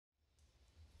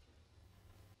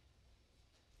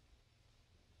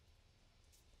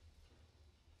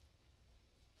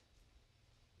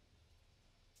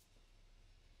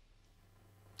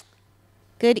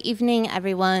Good evening,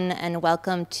 everyone, and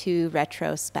welcome to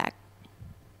Retro Spec.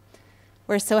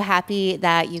 We're so happy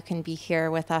that you can be here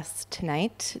with us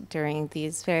tonight during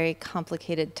these very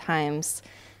complicated times.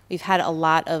 We've had a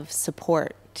lot of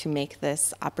support to make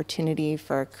this opportunity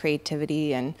for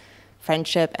creativity and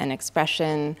friendship and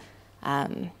expression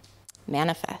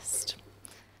manifest.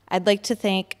 I'd like to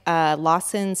thank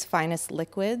Lawson's Finest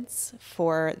Liquids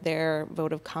for their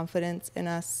vote of confidence in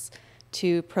us,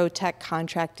 to ProTech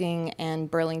Contracting and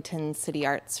Burlington City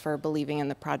Arts for believing in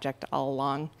the project all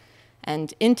along.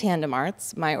 And In Tandem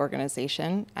Arts, my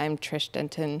organization, I'm Trish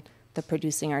Denton, the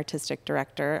producing artistic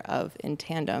director of In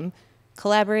Tandem,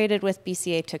 collaborated with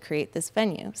BCA to create this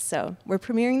venue. So we're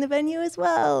premiering the venue as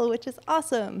well, which is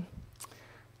awesome.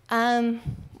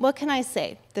 What can I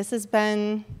say? This has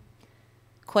been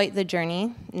quite the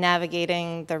journey,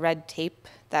 navigating the red tape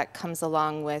that comes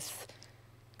along with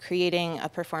creating a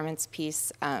performance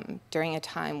piece during a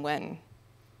time when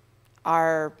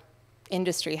our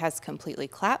industry has completely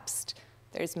collapsed.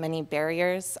 There's many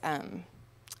barriers and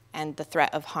the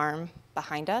threat of harm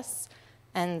behind us.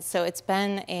 And so it's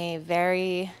been a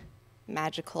very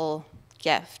magical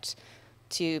gift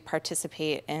to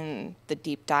participate in the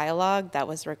deep dialogue that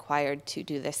was required to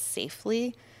do this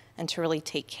safely and to really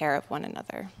take care of one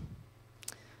another.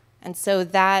 And so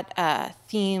that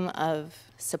theme of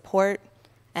support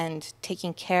and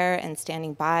taking care and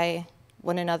standing by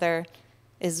one another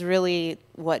is really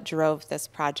what drove this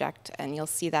project, and you'll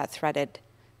see that threaded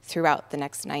throughout the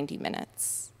next 90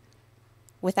 minutes.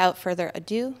 Without further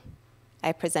ado,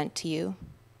 I present to you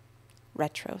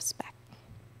Retro Spec.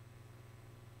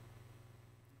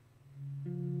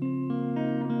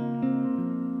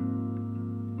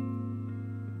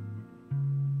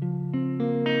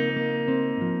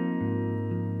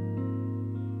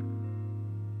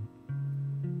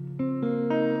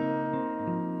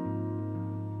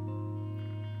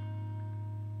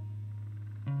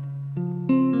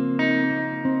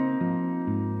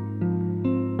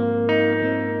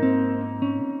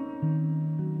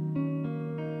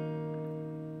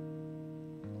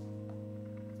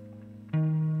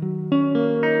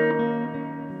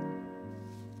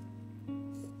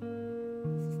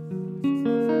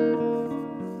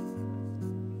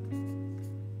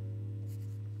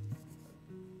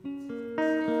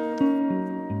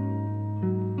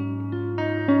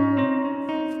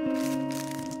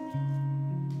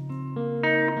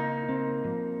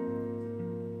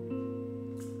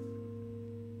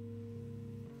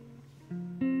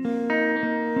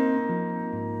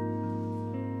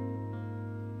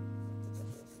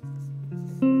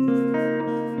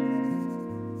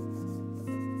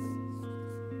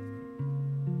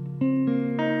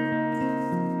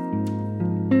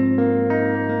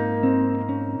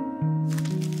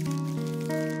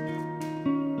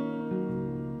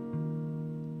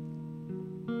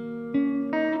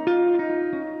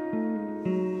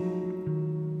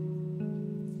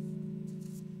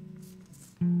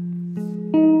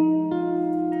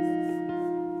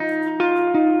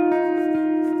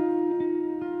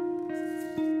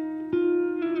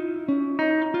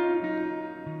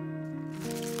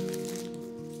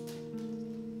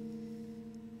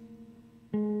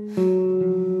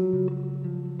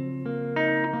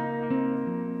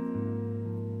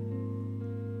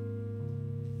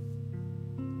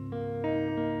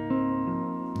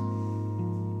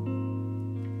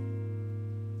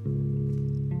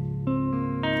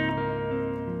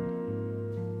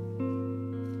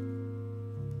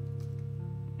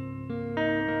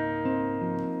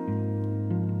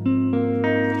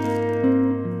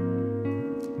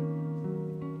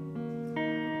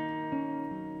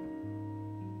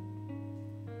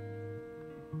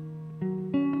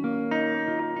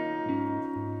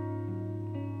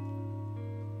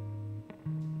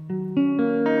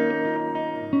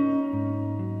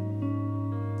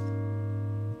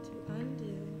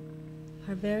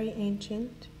 Very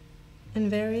ancient and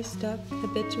very stuck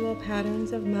habitual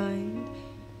patterns of mind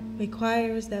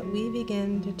requires that we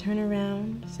begin to turn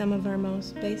around some of our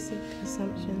most basic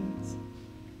assumptions.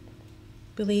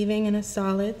 Believing in a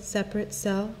solid, separate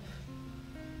self,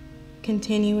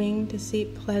 continuing to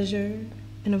seek pleasure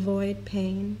and avoid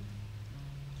pain,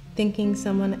 thinking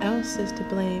someone else is to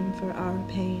blame for our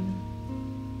pain.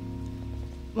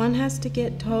 One has to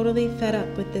get totally fed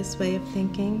up with this way of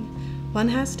thinking. One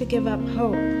has to give up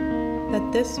hope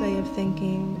that this way of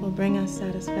thinking will bring us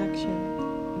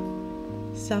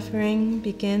satisfaction. Suffering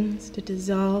begins to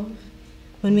dissolve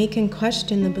when we can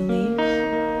question the belief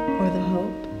or the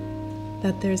hope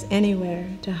that there's anywhere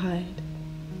to hide.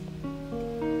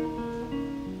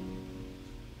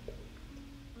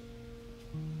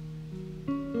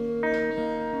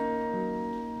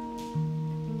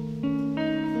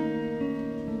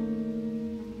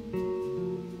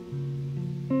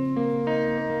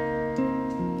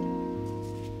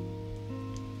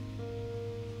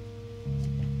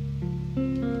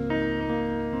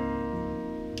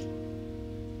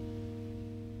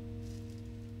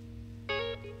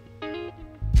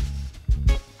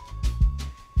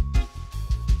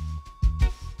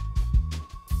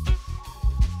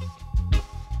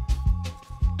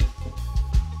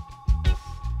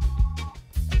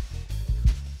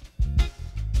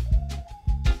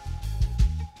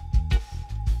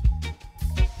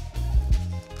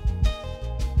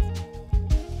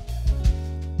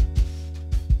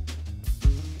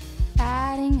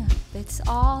 it's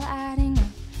all adding up,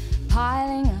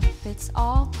 piling up, it's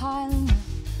all piling up,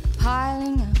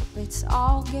 piling up, it's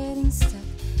all getting stuck.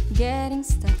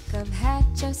 I've had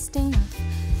just enough,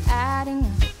 adding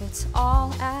up, it's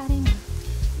all adding up,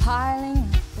 piling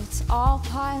up, it's all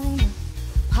piling up,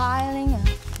 piling up,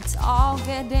 it's all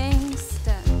getting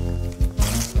stuck.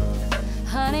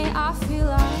 Honey, I feel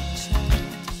like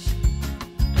trash.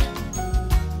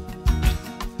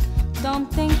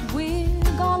 Don't think we're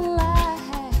gonna last.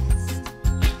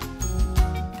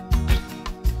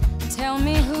 Tell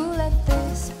me who let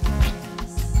this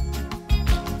pass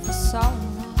for so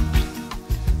long.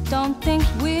 Don't think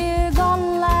we're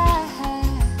gonna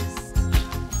last.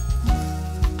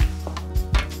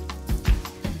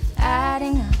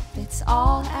 Adding up, it's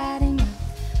all adding up,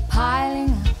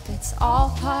 piling up, it's all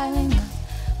piling up,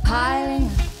 piling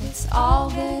up, it's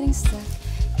all getting stuck.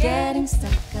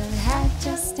 I've had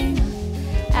just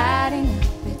enough, adding up,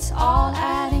 it's all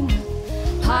adding up,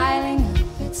 piling up,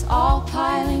 it's all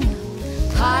piling up,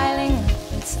 piling up,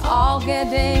 it's all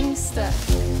getting stuck.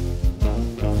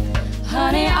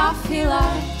 Honey, I feel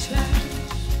like trash.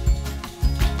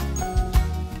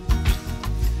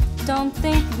 Don't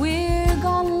think we're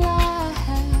gonna last.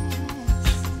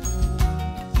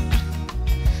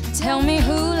 Tell me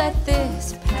who let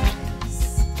this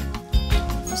pass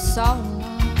for so long.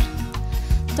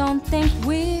 Don't think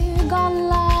we're gonna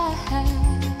last.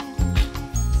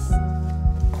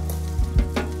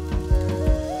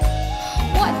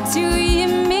 What do you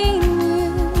mean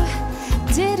you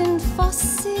didn't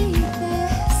foresee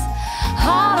this?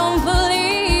 I don't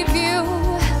believe you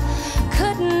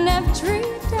couldn't have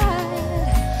dreamed that.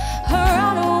 A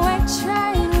runaway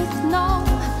train with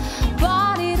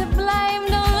nobody to blame.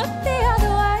 Don't look the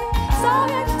other way. It's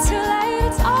already too late.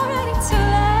 It's already too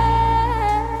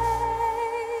late.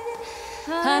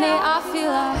 Honey, I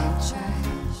feel like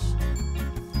trash.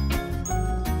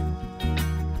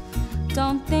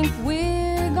 Don't think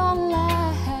we're gonna last.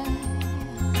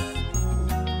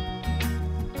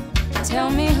 Tell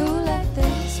me who let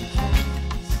this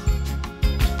pass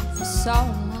for so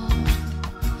long.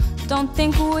 Don't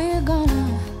think we're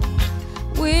gonna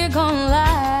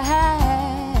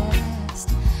last.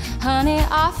 Honey,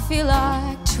 I feel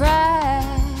like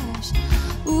trash.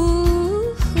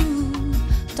 Ooh,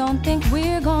 don't think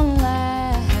we're gonna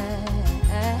last.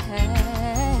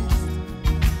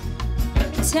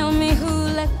 Tell me who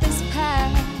let this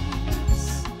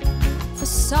pass for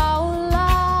so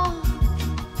long.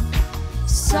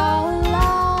 So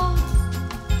long,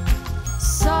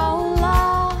 so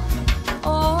long,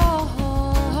 oh,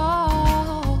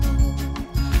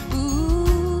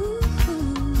 ooh,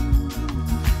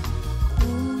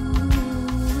 ooh.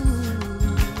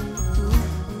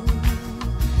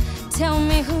 Tell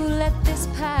me who let this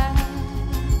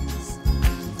pass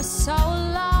for so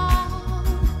long.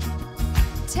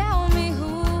 Tell me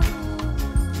who,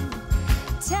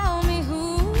 tell me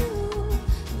who.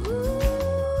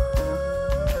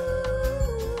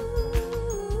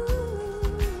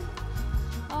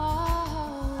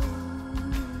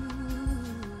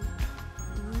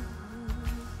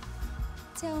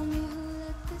 Tell me who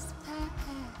let this pass.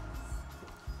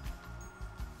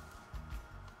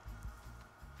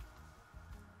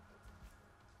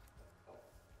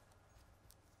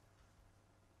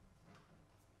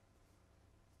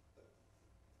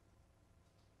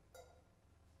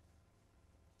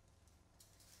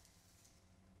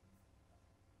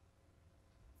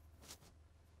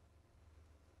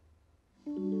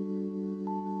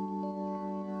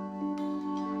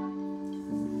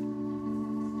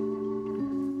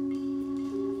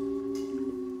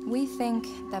 We think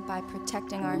that by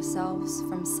protecting ourselves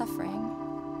from suffering,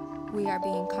 we are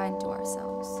being kind to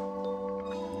ourselves.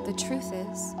 The truth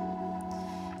is,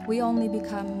 we only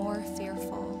become more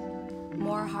fearful,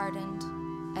 more hardened,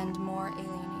 and more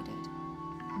alienated.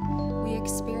 We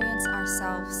experience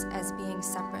ourselves as being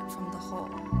separate from the whole.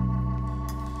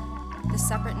 The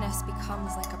separateness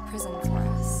becomes like a prison for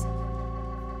us,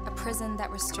 a prison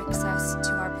that restricts us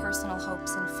to our personal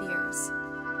hopes and fears,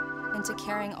 into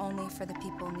caring only for the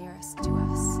people nearest to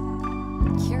us.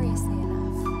 Curiously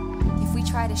enough, if we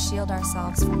try to shield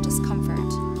ourselves from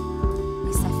discomfort,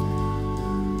 we suffer.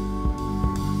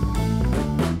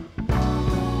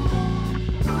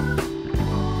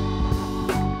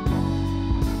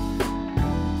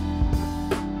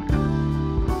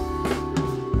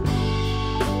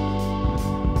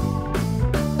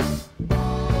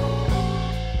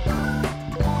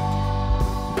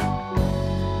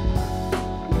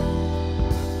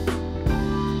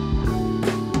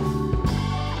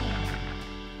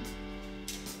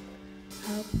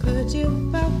 Could you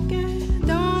forget?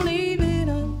 Don't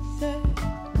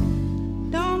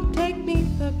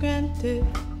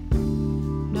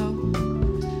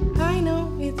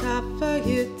it's hard for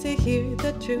you to hear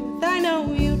the truth. I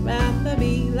know you'd rather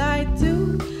be lied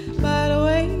to, but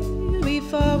wait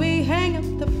before we hang up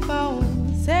the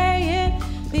phone. Say it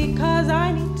because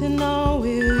I need to know,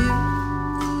 will you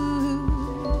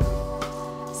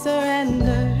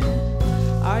surrender?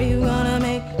 Are you gonna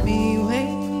make me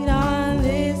wait on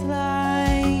this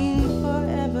line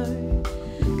forever?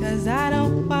 'Cause I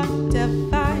don't want to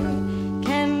fight.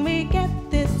 Can we get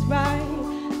this right?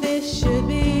 This should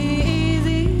be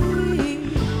easy.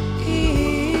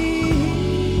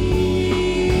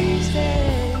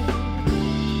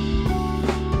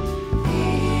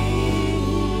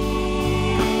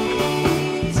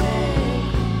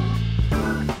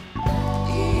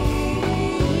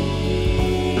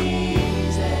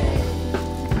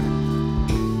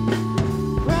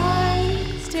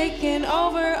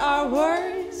 Over our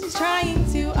words, trying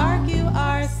to argue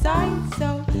our side, so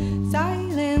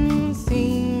silence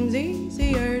seems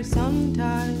easier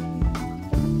sometimes.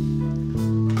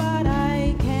 But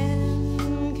I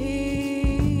can't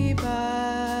keep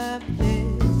up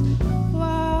this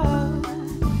wall,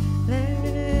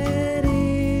 letting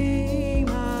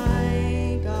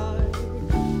my guard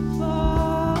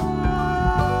fall.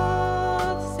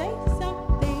 Say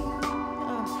something,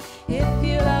 if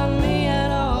you love me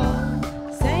at all.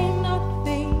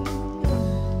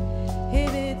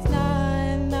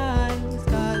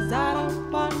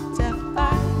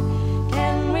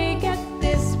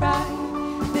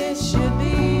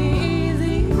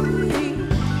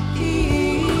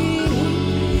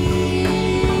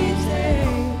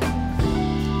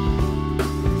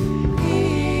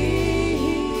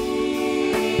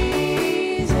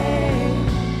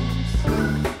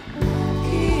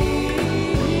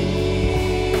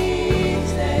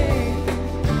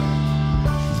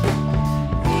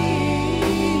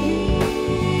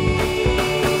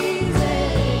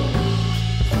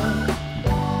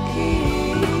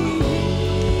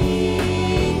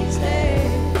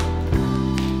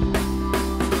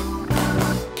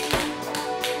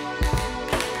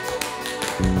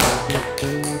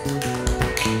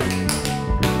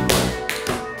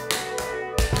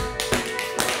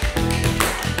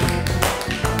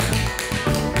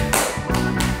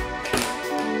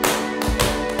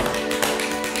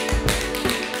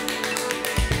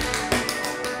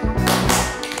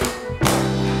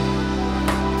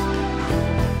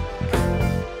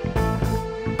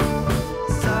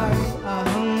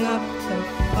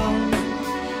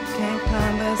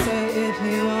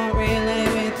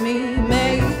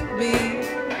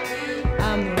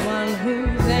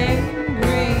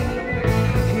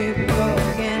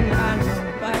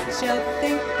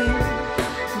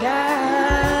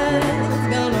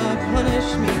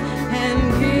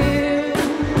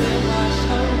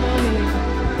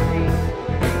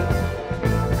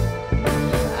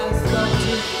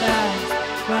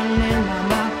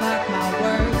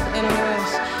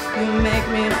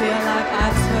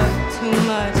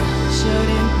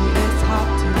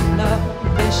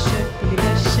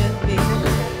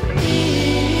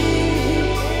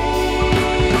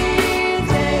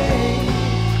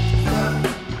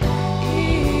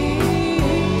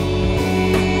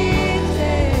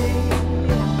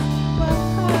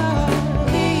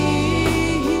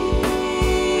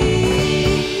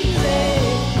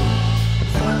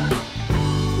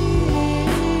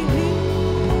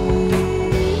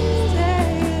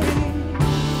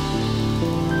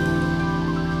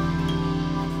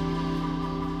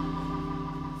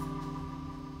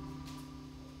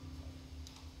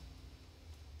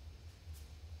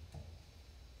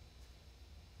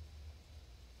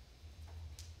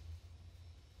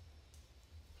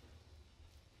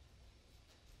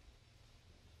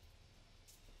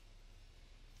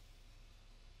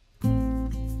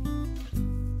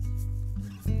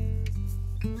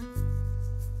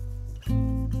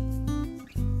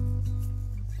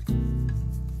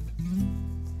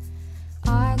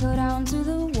 To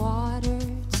the water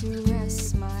to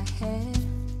rest my head.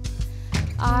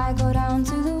 I go down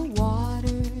to the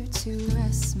water to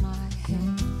rest my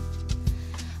head.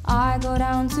 I go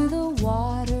down to the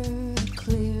water to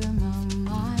clear my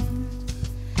mind.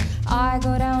 I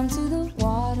go down to the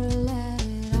water, let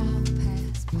it all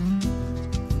pass by.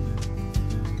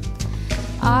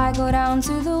 I go down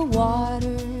to the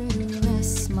water to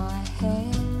rest my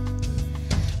head.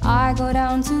 I go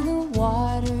down to the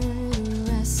water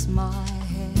my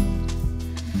head.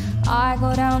 I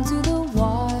go down to the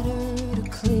water to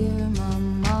clear my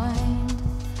mind.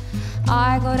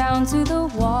 I go down to the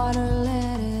water,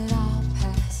 let it all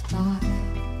pass by.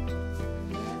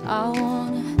 I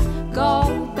wanna go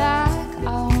back, I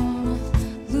wanna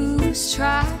lose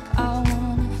track, I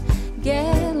wanna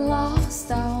get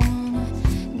lost, I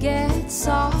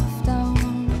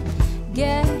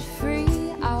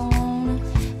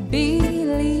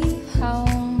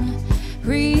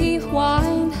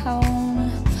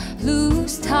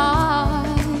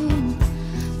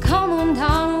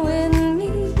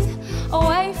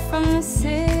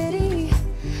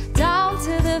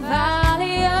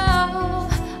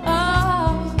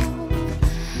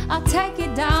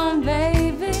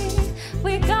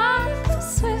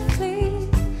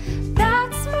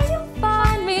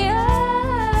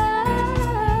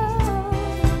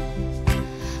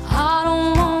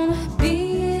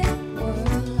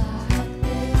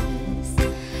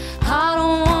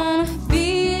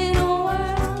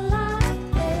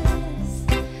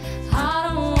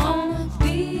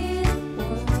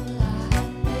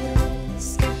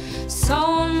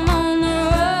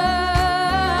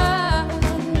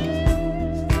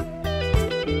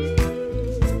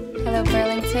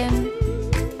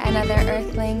Denton, and other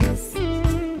Earthlings,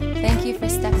 thank you for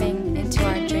stepping into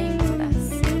our dream with us.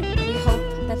 We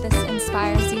hope that this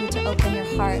inspires you to open your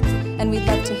heart, and we'd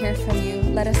love to hear from you.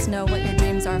 Let us know what your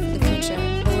dreams are for the future,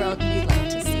 the world you'd like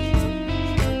to see.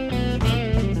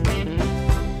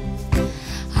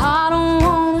 I don't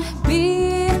wanna be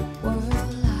in a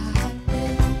world like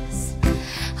this.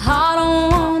 I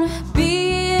don't wanna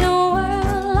be in a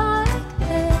world like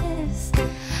this.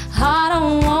 I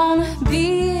don't wanna be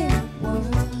in a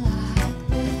world like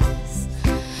this.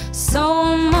 So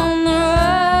I'm on the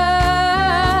run.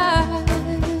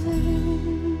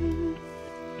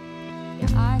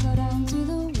 I go down to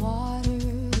the water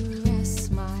to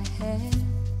rest my head.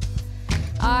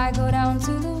 I go down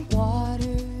to the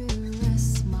water.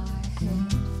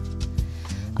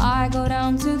 I go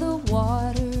down to the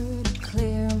water to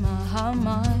clear my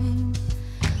mind.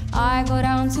 I go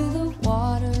down to the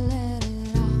water, let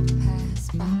it all pass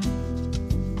by.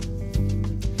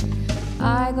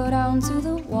 I go down to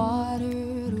the water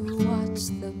to watch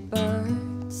the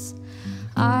birds.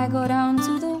 I go down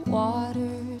to the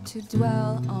water to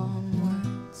dwell on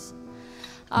words.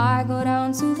 I go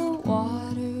down to the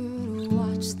water to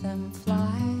watch them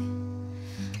fly.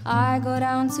 I go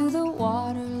down to the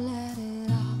water, let it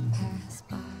all pass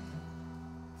by.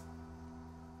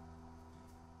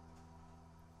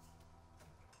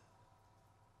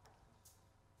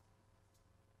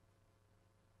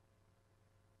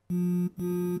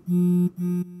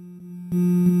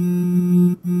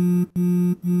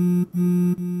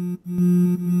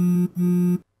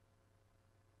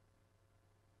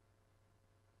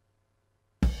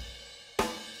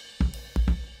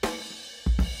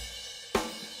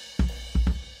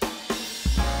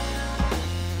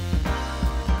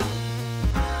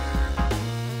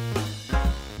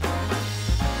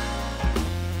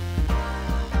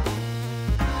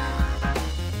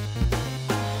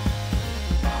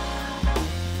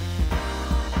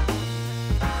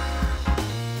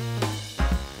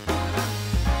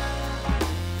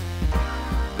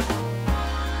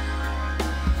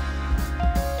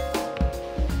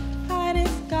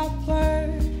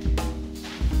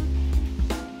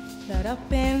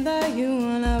 Up in the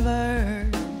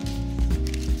universe,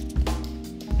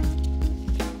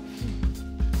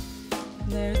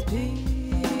 there's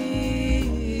peace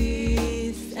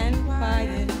and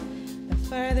quiet the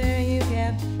further you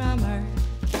get from her.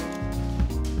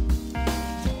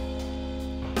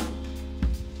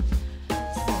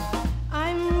 So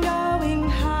I'm going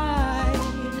high,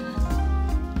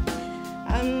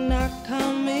 I'm not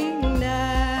coming down.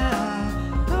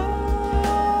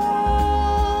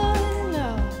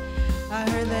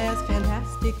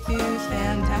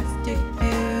 Fantastic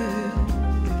views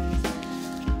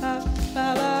up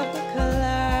above the clouds.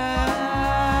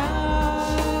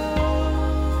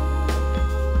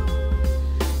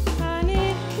 I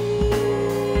need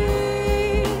peace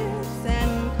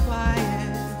and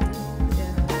quiet,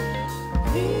 yeah.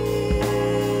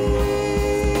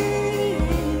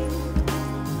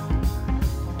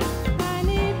 I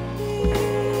need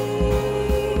peace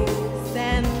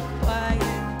and quiet.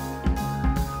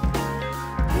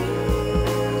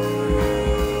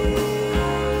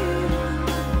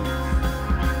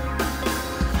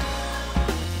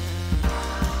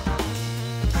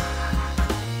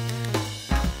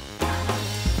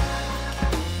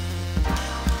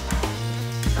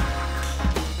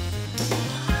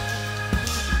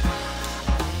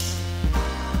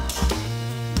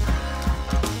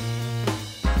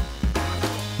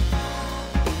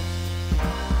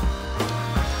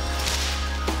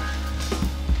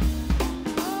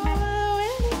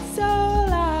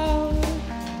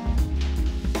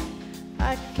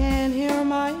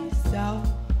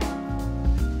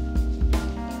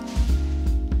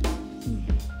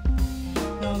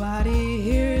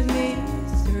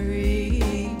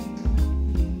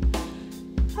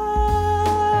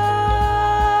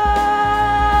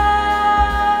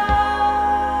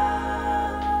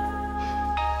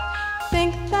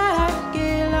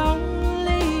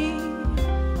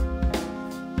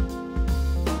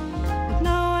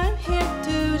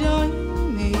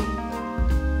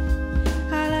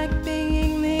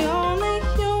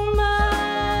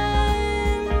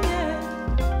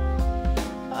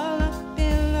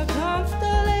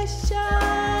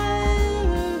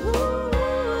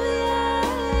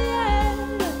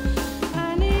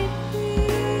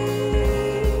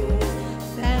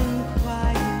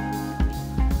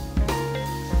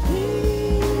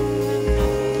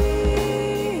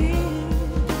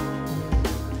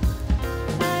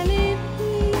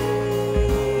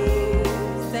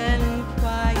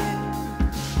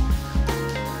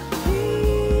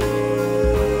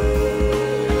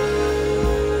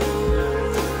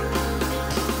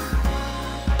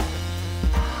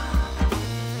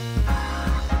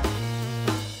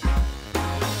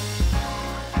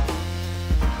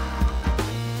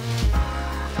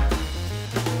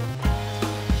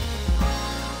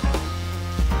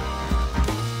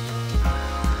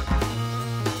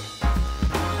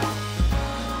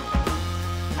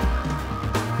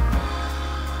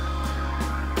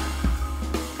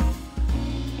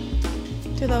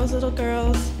 those little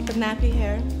girls with nappy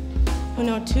hair who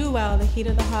know too well the heat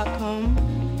of the hot comb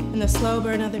and the slow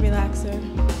burn of the relaxer.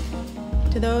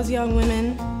 To those young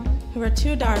women who are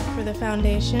too dark for the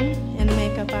foundation in the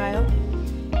makeup aisle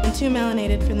and too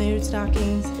melanated for the nude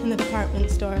stockings in the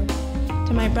department store.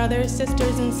 To my brothers,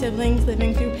 sisters, and siblings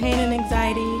living through pain and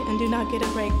anxiety and do not get a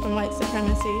break from white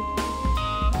supremacy.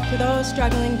 To those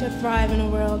struggling to thrive in a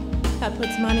world that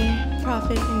puts money,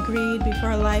 profit, and greed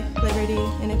before life, liberty,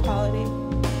 and equality.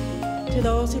 To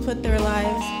those who put their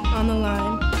lives on the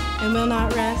line and will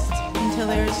not rest until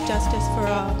there is justice for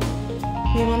all.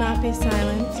 We will not be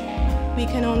silent. We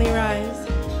can only rise.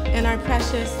 In our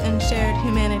precious and shared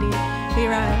humanity, we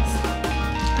rise.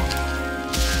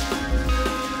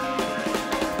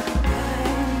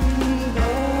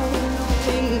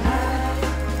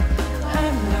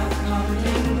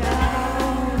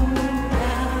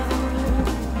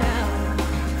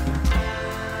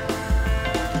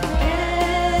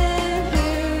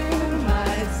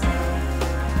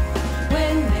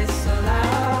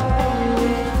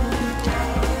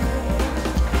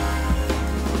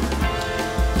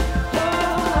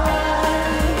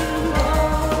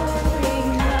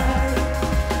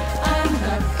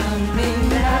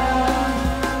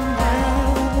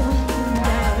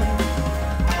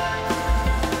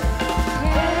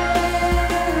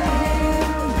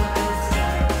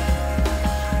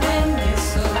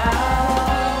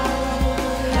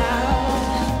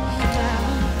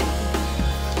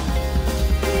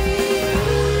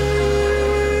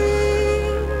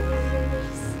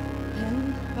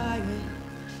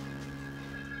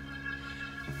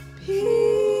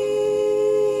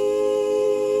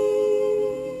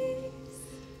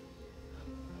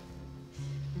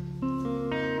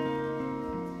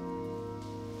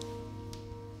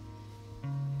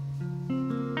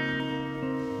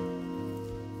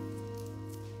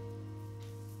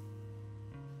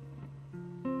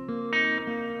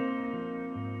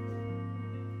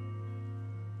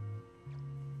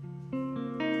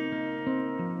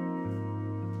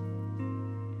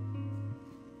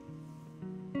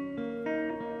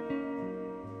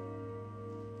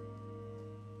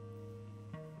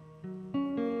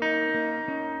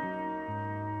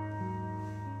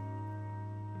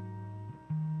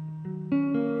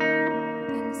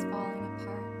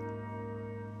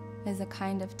 Is a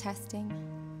kind of testing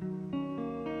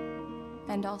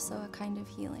and also a kind of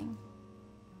healing.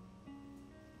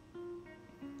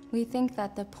 We think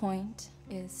that the point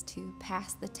is to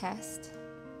pass the test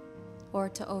or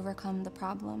to overcome the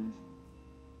problem.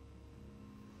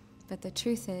 But the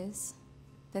truth is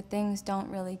that things don't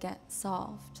really get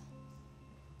solved.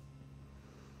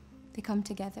 They come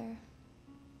together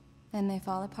and they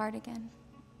fall apart again.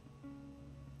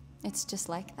 It's just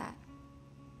like that.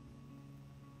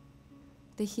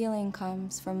 The healing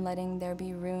comes from letting there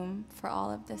be room for all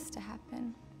of this to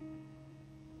happen.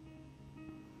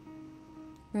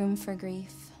 Room for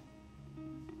grief,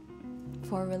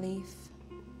 for relief,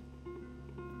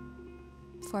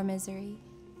 for misery,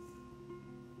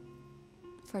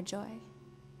 for joy.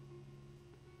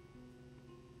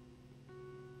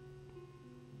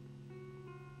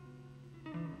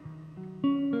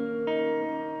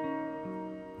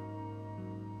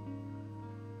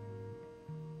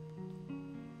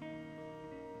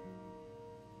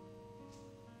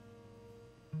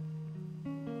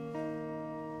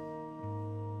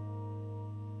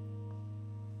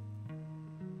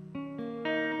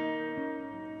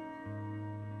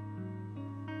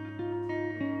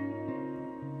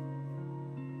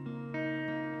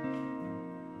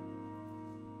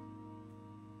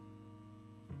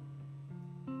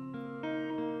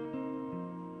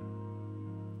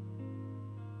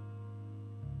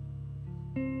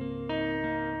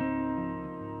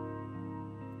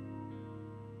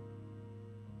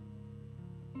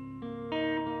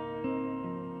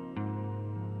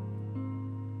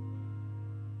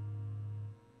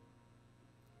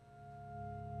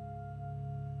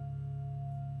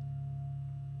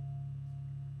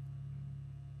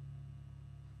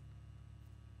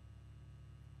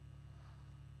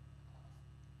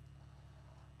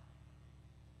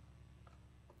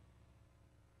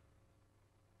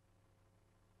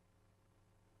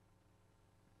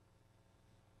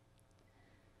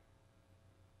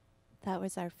 That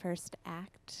was our first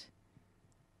act.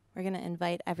 We're going to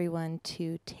invite everyone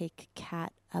to take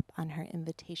Kat up on her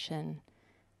invitation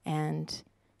and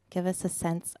give us a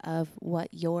sense of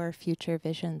what your future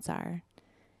visions are.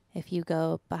 If you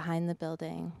go behind the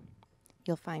building,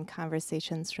 you'll find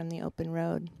conversations from the open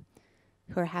road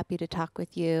who are happy to talk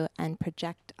with you and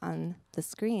project on the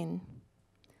screen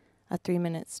a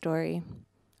 3-minute story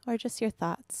or just your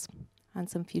thoughts on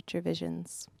some future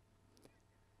visions.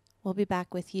 We'll be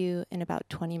back with you in about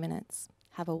 20 minutes.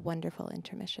 Have a wonderful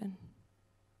intermission.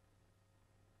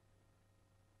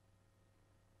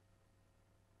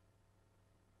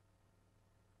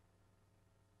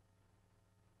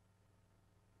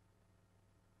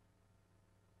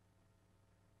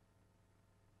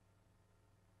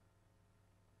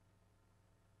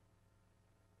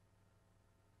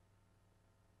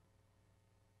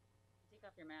 Take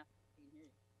off your mask. We can hear you.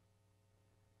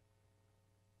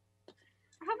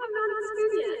 I haven't been on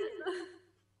screen yet.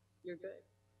 You're good.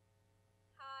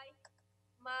 Hi.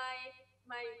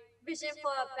 My vision for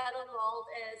a better world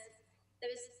is there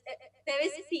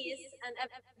is peace and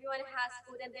everyone has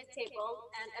food on their table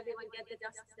and everyone gets the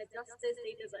justice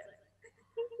they deserve.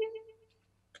 Thank you.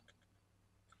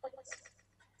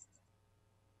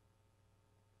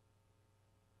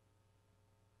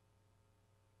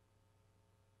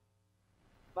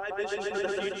 My vision for the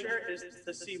future is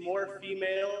to see more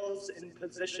females in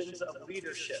positions of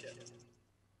leadership.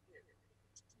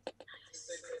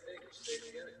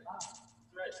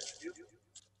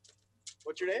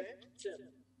 What's your name? Tim.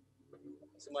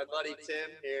 So my buddy Tim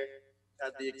here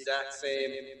had the exact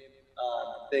same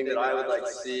thing that I would like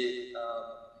to see.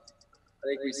 I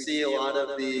think we see a lot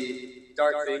of the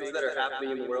dark things that are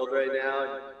happening in the world right now.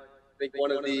 And I think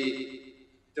one of the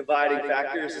dividing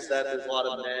factors is that there's a lot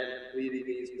of men leading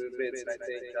these movements, and I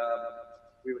think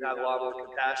we would have a lot more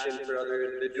compassion for other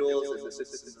individuals and the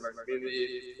citizens of our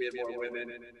community if we had more women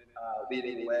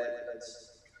leading the way.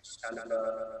 That's just kind of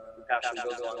compassion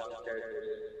goes along with the character.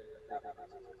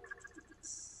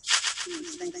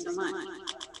 Thanks so much.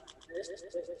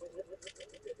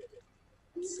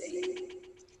 Let's see.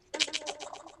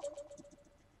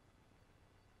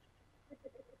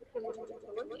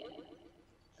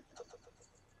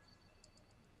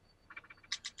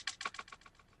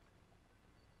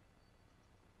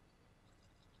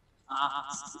 I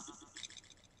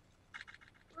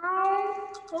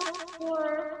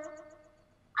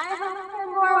hope for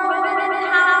more women in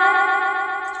power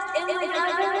in the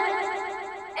government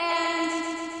and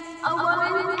a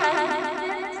woman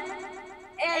president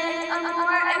and a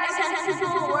more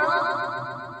accessible world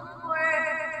for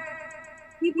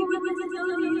people with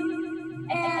disabilities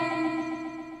and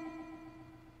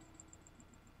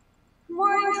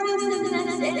more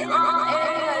inclusiveness in all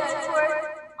areas for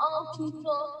all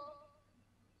people.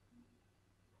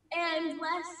 And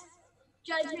less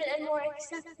judgment and more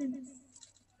acceptance.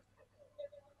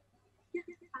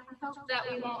 I hope that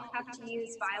we won't have to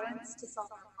use violence to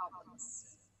solve our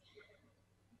problems.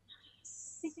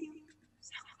 Thank you.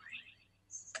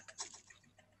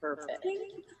 Perfect. Thank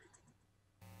you.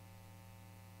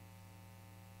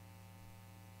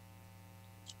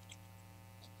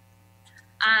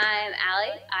 I'm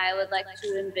Allie. I would like to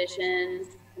envision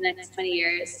the next 20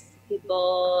 years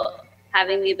people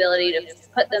having the ability to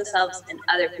put themselves in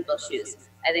other people's shoes.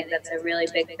 I think that's a really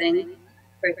big thing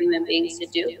for human beings to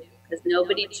do, because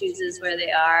nobody chooses where they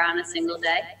are on a single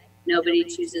day. Nobody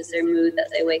chooses their mood that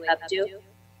they wake up to,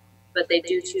 but they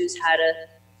do choose how to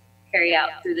carry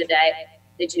out through the day.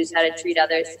 They choose how to treat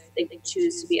others. They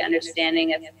choose to be understanding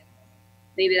if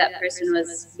maybe that person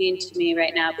was mean to me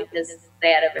right now because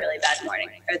they had a really bad morning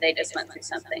or they just went through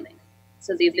something.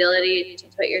 So the ability to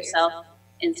put yourself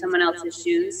in someone else's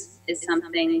shoes is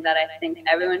something that I think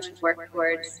everyone should work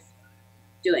towards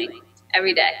doing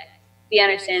every day. Be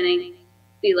understanding,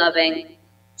 be loving,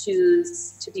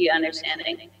 choose to be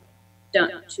understanding.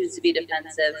 Don't choose to be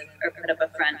defensive or put up a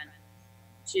front.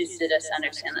 Choose to just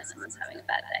understand that someone's having a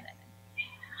bad day.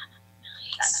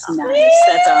 That's all. Nice,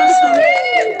 that's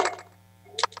awesome.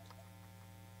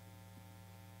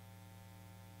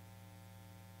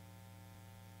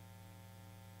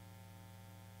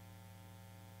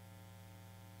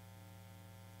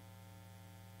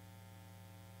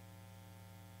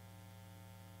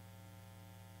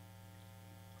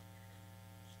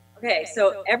 Okay,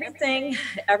 so everything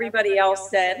everybody else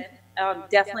said,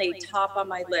 definitely top on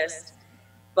my list.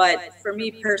 But for me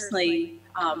personally,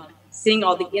 seeing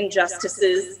all the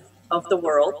injustices of the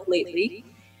world lately,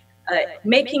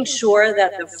 making sure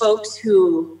that the folks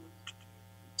who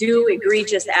do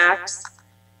egregious acts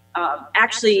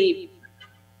actually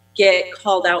get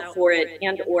called out for it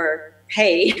and or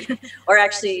pay or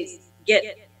actually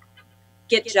get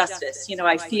justice. You know,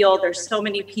 I feel there's so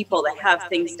many people that have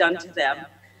things done to them,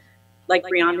 like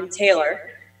Breonna Taylor,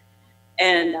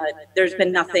 and there's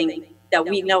been nothing that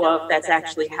we know of that's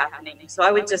actually happening. So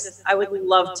I would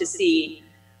love to see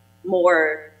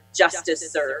more justice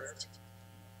served.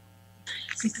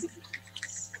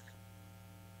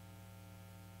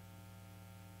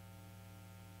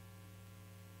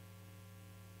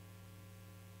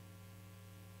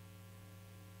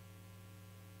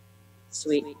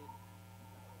 Sweet.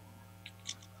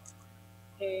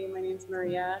 Hey, my name's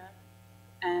Maria,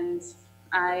 and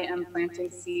I am planting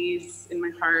seeds in my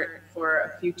heart for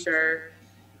a future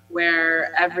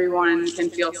where everyone can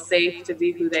feel safe to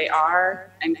be who they are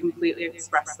and completely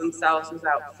express themselves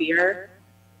without fear.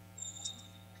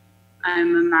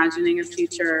 I'm imagining a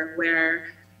future where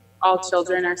all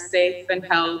children are safe and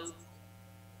held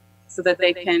so that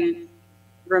they can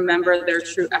remember their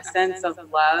true essence of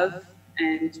love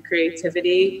and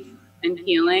creativity and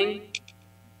healing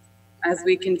as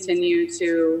we continue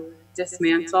to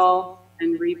dismantle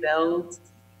and rebuild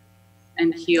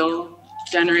and heal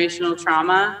generational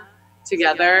trauma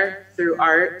together through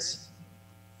art,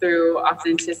 through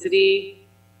authenticity,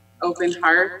 open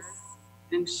hearts,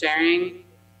 and sharing,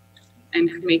 and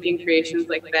making creations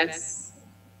like this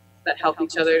that help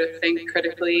each other to think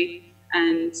critically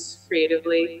and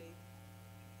creatively.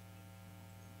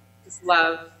 Just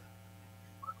love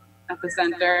at the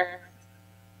center.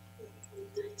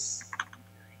 Nice.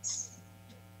 Nice.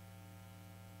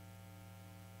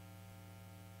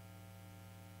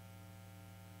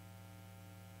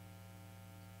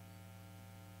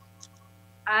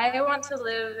 I want to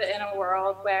live in a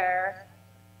world where,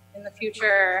 in the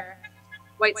future,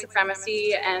 white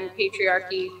supremacy and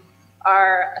patriarchy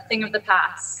are a thing of the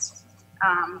past.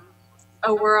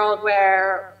 A world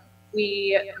where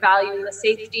we value the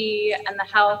safety and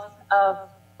the health of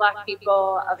Black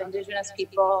people, of Indigenous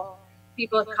people,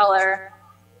 people of color,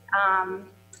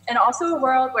 and also a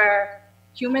world where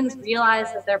humans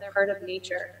realize that they're part of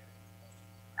nature,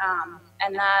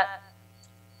 and that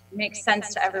makes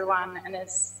sense to everyone and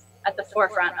is at the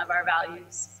forefront of our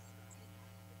values.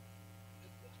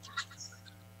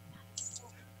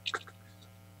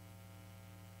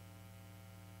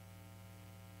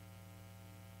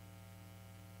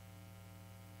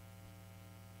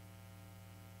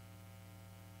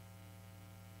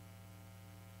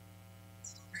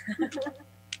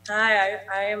 Hi,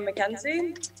 I am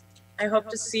Mackenzie. I hope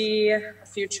to see a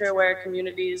future where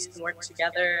communities can work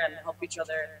together and help each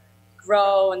other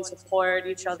grow and support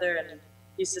each other and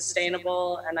be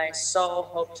sustainable. And I so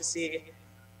hope to see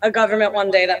a government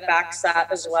one day that backs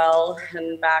that as well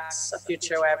and backs a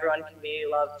future where everyone can be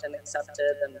loved and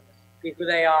accepted and be who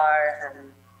they are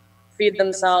and feed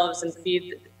themselves and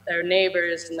feed their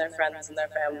neighbors and their friends and their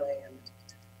family. And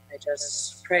I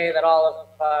just pray that all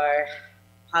of our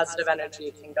positive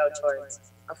energy can go towards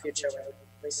a future where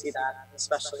we see that,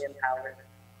 especially empowered.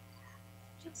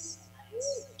 Nice.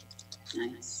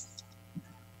 Nice.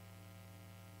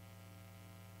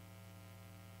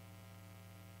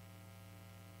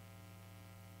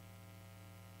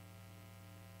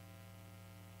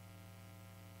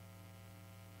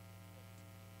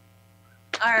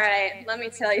 All right, let me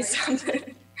tell you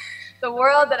something. The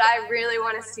world that I really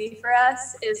want to see for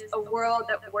us is a world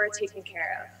that we're taking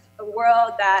care of, a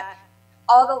world that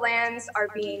all the lands are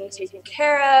being taken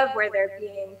care of, where they're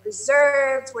being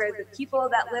preserved, where the people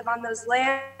that live on those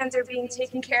lands are being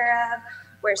taken care of,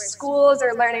 where schools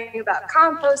are learning about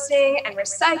composting and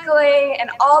recycling and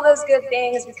all those good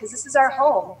things, because this is our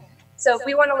home. So if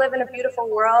we want to live in a beautiful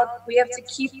world, we have to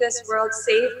keep this world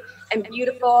safe and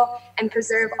beautiful and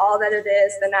preserve all that it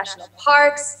is, the national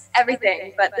parks,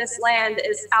 everything. But this land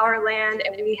is our land,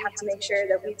 and we have to make sure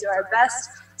that we do our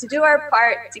best to do our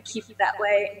part to keep it that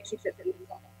way and keep it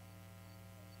beautiful.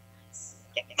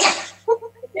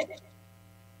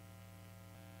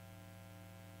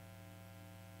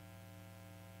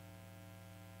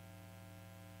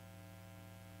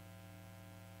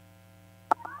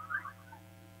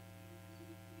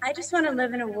 I just want to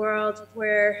live in a world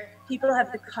where people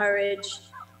have the courage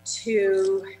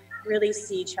to really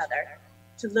see each other,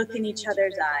 to look in each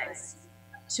other's eyes,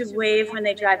 to wave when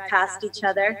they drive past each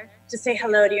other, to say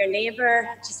hello to your neighbor,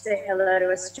 to say hello to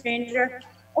a stranger,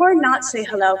 or not say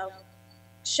hello.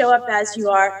 Show up as you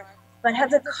are, but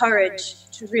have the courage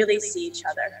to really see each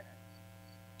other.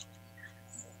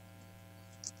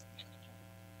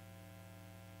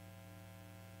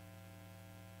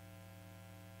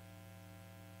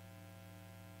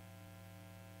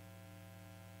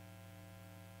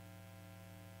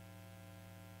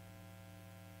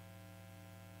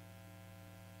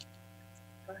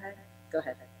 Go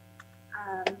ahead.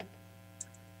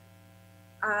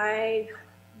 I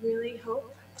really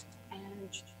hope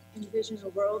and envision a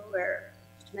world where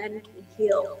men can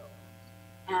heal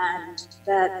and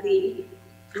that the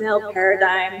male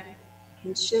paradigm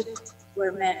can shift,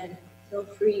 where men feel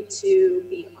free to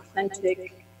be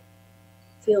authentic,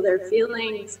 feel their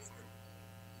feelings,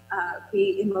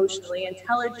 be emotionally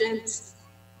intelligent,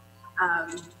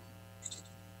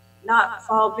 not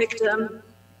fall victim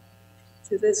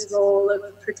to this role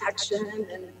of protection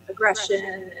and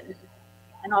aggression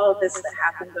and all of this that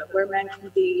happened, but where men can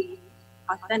be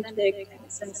authentic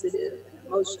and sensitive and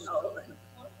emotional and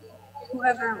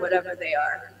whoever and whatever they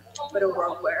are, but a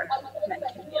world where men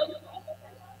can heal.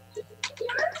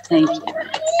 Thank you.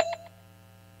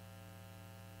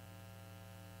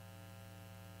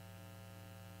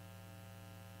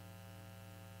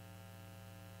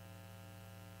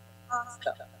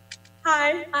 Awesome.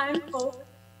 Hi, I'm Hope.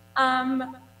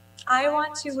 I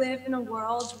want to live in a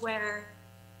world where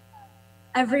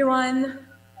everyone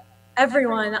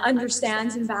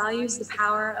understands and values the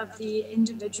power of the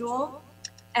individual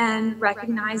and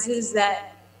recognizes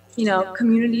that, you know,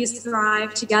 communities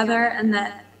thrive together and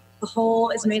that the whole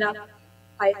is made up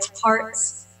by its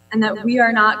parts, and that we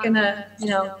are not gonna, you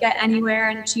know, get anywhere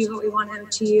and achieve what we want to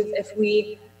achieve if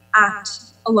we act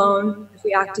alone, if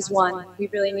we act as one. We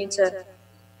really need to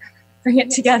bring it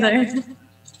together.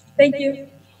 Thank you.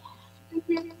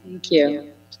 Thank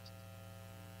you.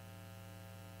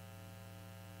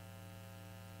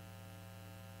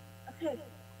 Okay.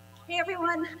 Hey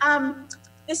everyone.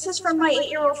 This is from my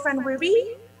 8-year-old friend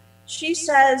Ruby. She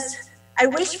says, I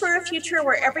wish for a future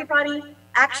where everybody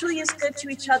actually is good to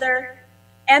each other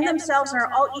and themselves and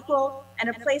are all equal, and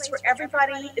a place where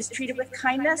everybody is treated with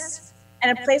kindness,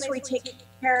 and a place where we take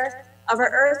care of our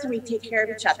earth and we take care of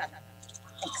each other.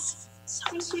 Thanks.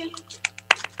 Thank you.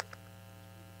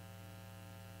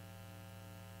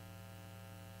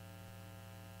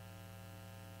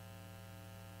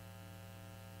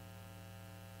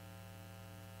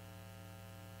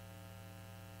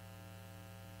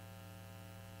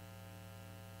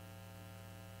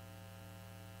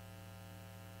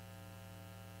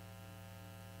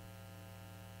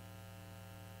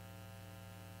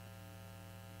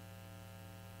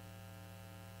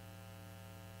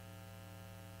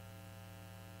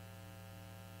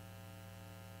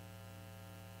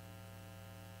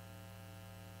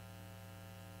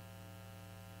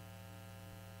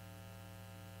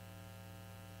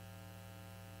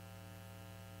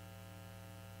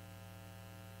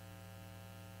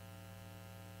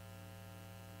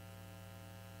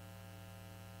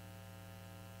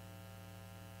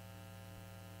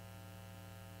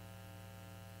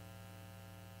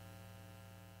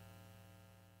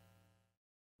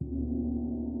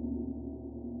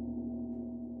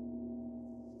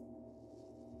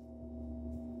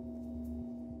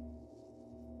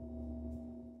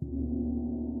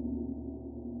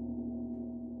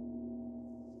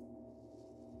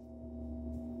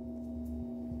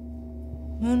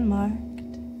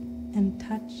 Moon-marked and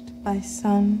touched by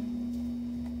sun,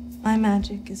 my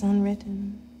magic is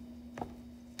unwritten.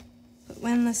 But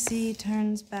when the sea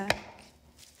turns back,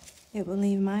 it will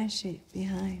leave my shape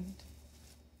behind.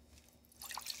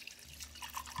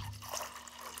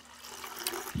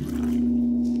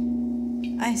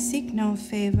 I seek no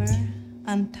favor,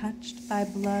 untouched by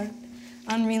blood,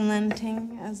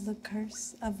 unrelenting as the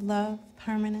curse of love,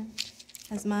 permanent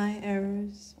as my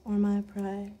errors or my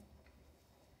pride.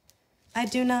 I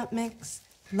do not mix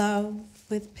love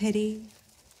with pity,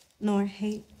 nor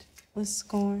hate with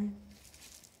scorn.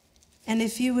 And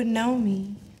if you would know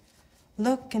me,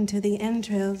 look into the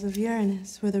entrails of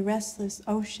Uranus where the restless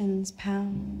oceans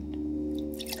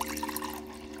pound.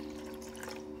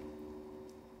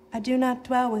 I do not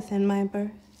dwell within my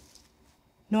birth,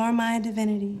 nor my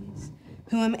divinities,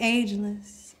 who am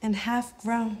ageless and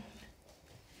half-grown,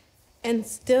 and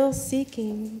still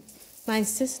seeking my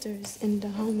sisters in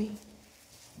Dahomey.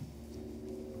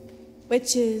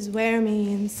 Witches wear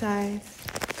me inside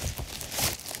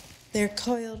their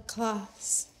coiled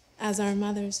cloths, as our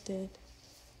mothers did,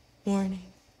 mourning.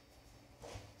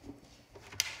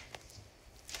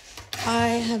 I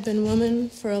have been woman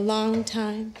for a long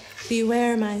time.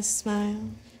 Beware my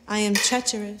smile. I am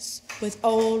treacherous with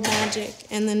old magic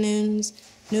and the noon's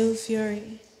new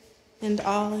fury, and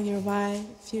all your wide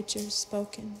futures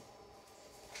spoken.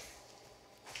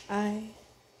 I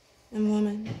am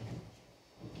woman,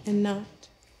 and not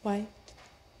white.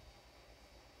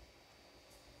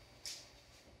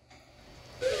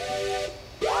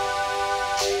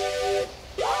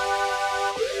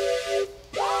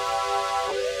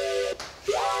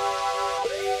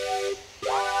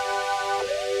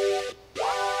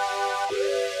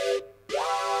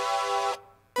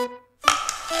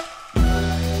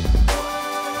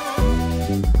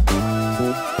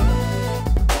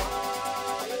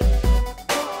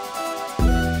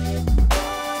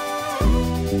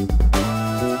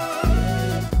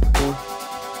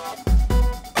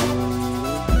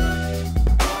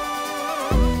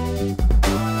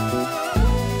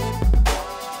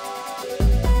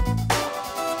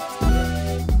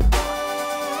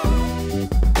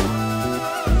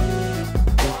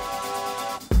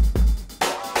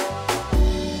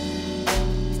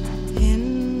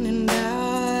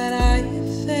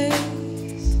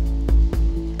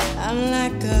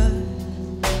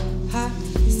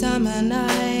 summer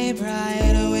night,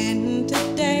 bright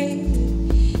winter day.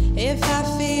 If I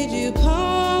feed you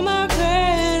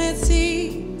pomegranate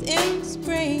seeds in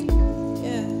spring,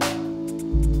 yeah.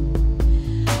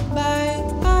 By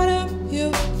autumn,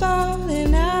 you're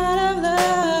falling out of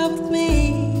love with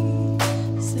me.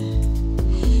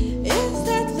 Is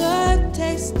that the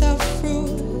taste of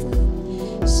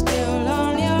fruit still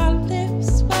on your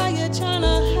lips while you're trying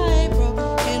to hide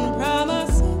broken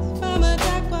promises from a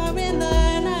dark bar in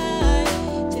the night?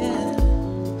 Yeah.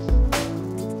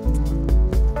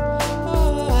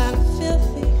 Oh, I'm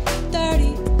filthy,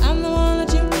 dirty. I'm the one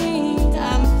that you need.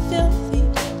 I'm filthy,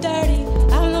 dirty.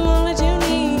 I'm the one that you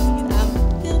need. I'm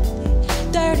filthy,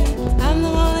 dirty. I'm the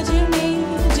one that you need.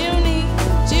 You need.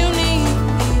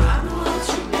 I'm the one that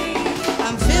you need.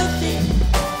 I'm filthy,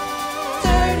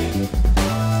 dirty,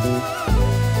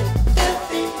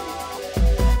 filthy.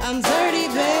 I'm dirty,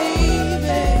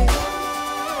 baby.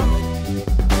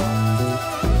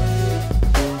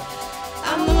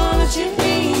 I'm the one that you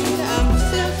need. I'm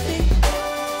filthy,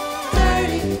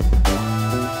 dirty,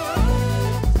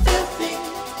 filthy.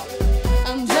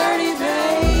 I'm dirty,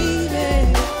 baby.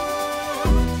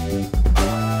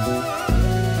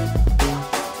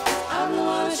 I'm the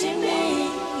one that you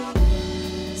need.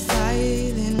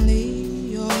 Silently,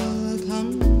 you'll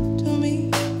come to me.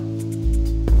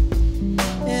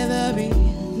 Every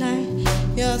night,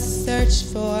 you'll search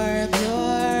for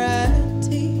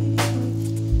purity,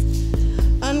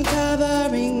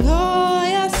 uncovering all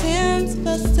your sins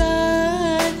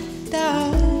beside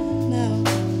down. Now,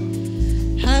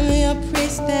 I'm your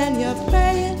priest and you're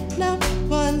praying. No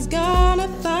one's gonna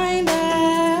find out.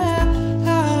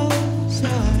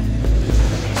 Sure.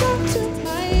 Talk to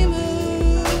my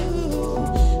mood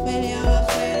when you're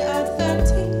afraid of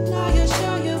 13. Are you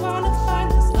sure you wanna find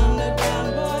this underground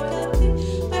royalty?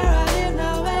 Where I live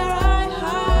now, where I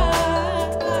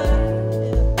hide.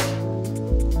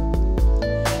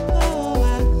 Oh,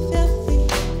 I'm filthy.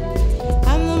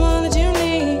 I'm the one that you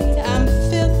need. I'm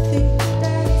filthy.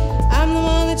 I'm the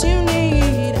one that you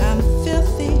need. I'm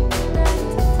filthy.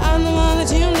 I'm the one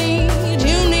that you need.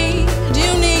 You need.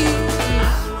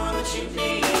 I'm the one that you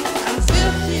need. I'm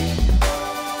filthy,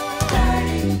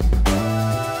 dirty,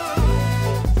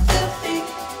 filthy.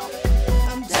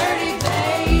 I'm dirty,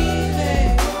 baby.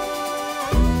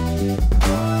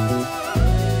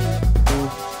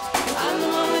 I'm the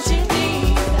one that you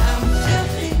need. I'm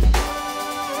filthy,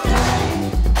 dirty,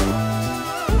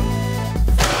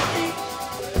 filthy.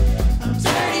 I'm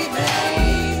dirty,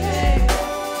 baby.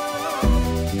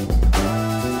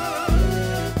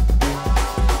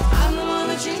 I'm the one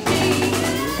that you need.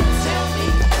 Filthy,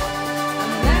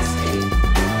 I'm nasty,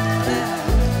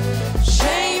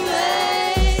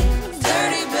 shameless,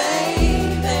 dirty,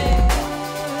 baby.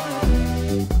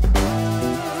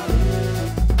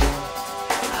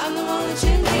 I'm the one that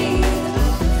you need.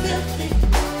 I'm filthy,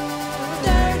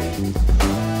 dirty,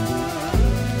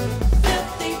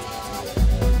 filthy.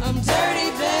 I'm dirty,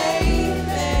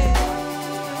 baby.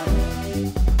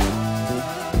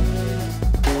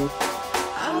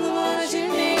 I'm the one that you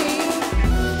need.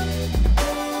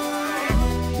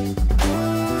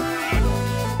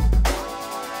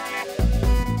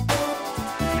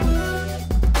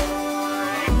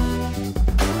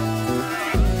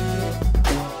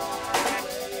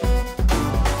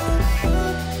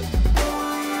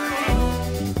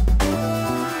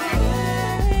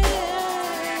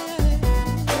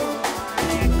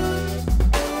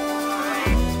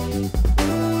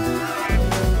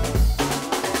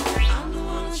 I'm the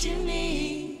one that you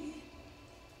need.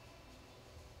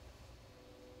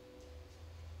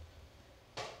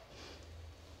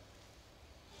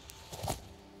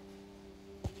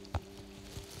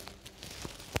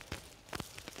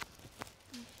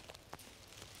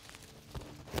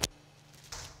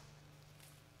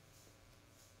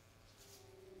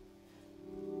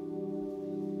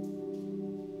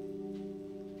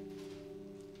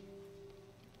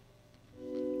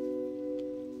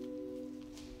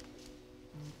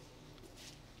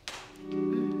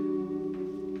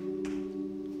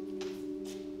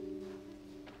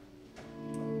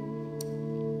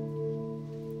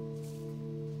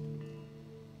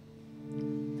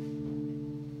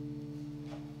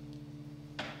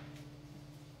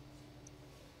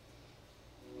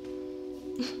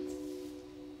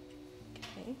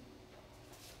 Okay.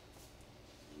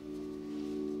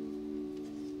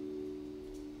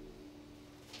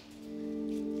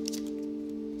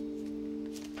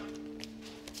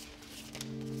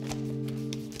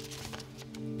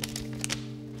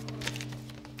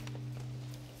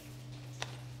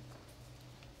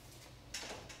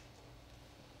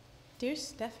 Dear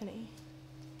Stephanie,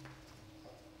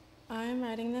 I'm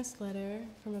writing this letter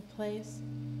from a place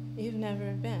you've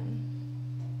never been,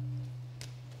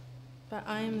 but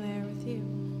I am there with you.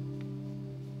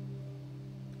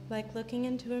 Like looking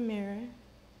into a mirror,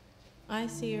 I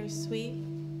see your sweet,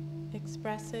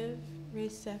 expressive,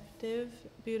 receptive,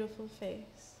 beautiful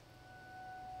face.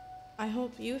 I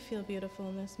hope you feel beautiful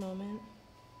in this moment,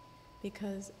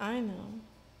 because I know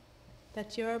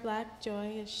that your black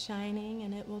joy is shining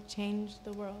and it will change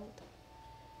the world.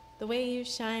 The way you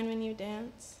shine when you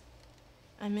dance,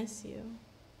 I miss you.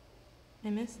 I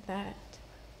miss that.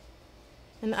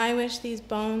 And I wish these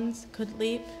bones could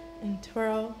leap and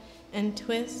twirl and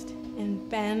twist and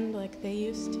bend like they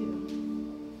used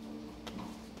to.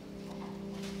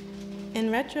 In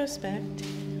retrospect,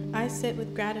 I sit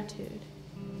with gratitude.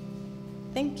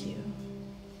 Thank you.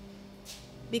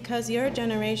 Because your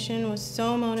generation was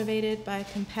so motivated by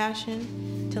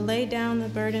compassion to lay down the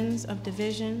burdens of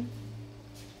division,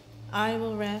 I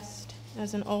will rest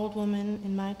as an old woman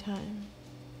in my time.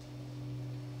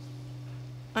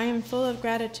 I am full of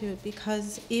gratitude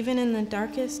because even in the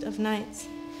darkest of nights,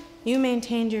 you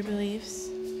maintained your beliefs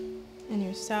in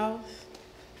yourself,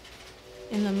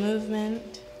 in the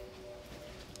movement,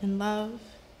 in love.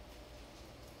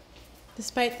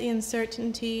 Despite the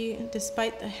uncertainty,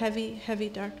 despite the heavy, heavy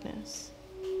darkness.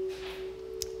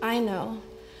 I know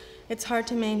it's hard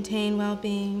to maintain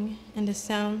well-being and a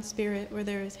sound spirit where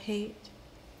there is hate,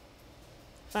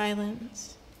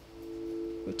 violence,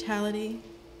 brutality,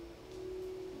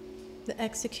 the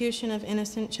execution of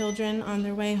innocent children on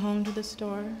their way home to the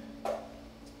store,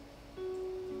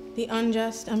 the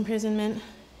unjust imprisonment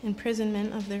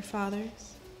of their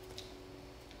fathers.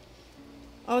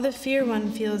 Oh, the fear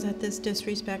one feels at this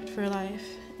disrespect for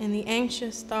life and the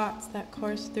anxious thoughts that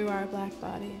course through our black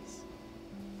bodies.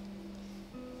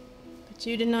 But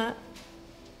you did not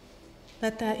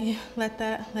let that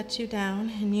let you down,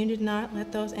 and you did not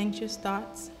let those anxious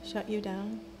thoughts shut you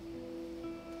down.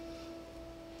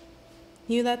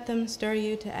 You let them stir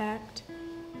you to act,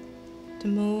 to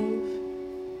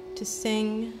move, to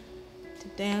sing, to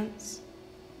dance.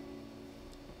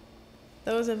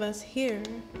 Those of us here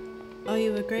owe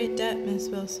you a great debt, Miss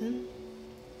Wilson.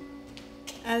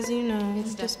 As you know,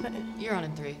 you're on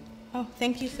in 3. Oh,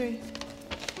 thank you, 3.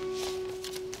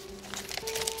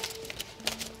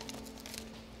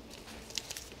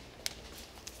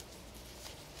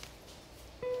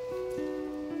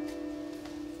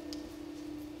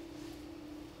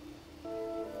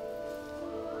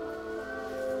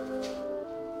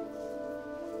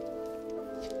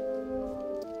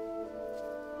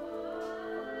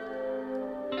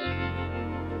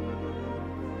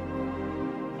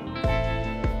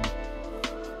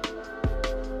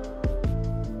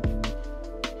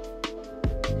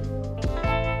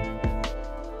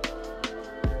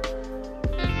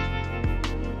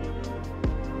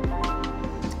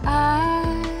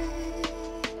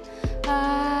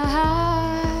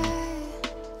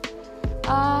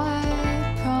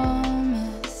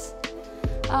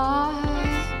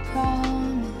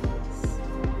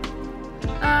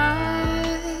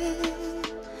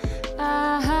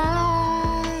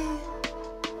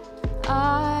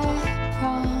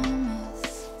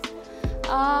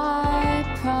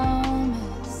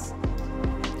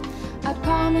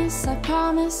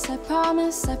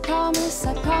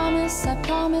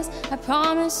 I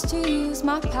promise to use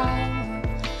my power,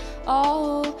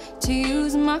 oh, to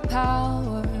use my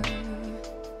power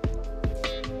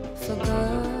for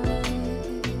good,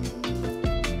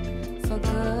 for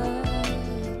good,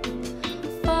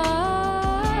 for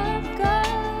good,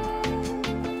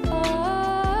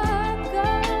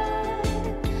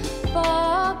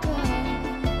 for good,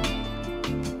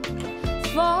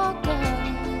 for good.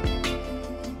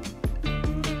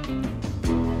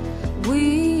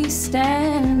 We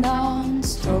stand on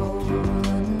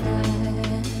stolen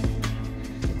land,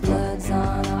 blood's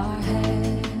on our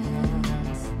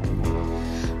hands.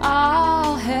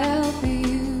 I'll help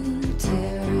you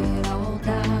tear it all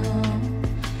down,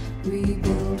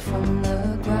 rebuild from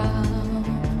the ground.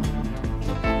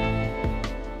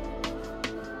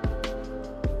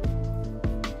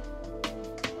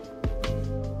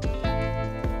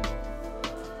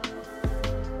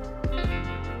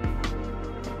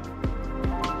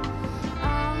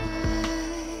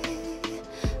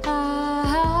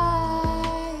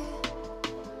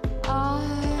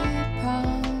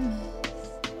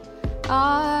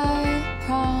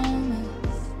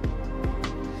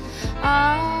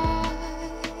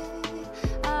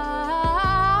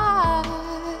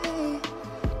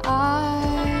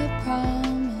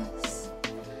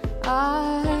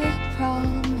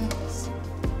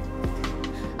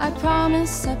 I promise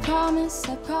promise, I promise,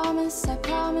 I promise, I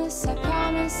promise, I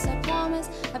promise, I promise,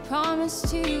 I promise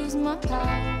to use my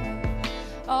power.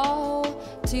 Oh,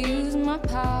 to use my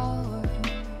power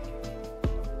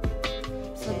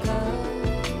for good,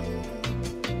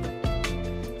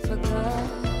 for good.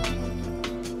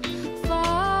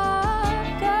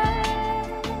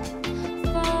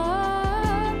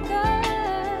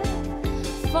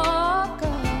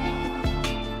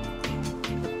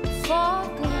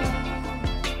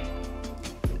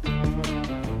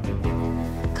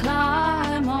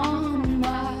 Climb on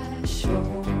my shoulders,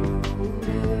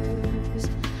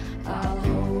 I'll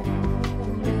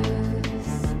hold this.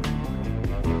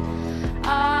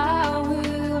 I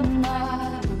will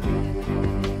not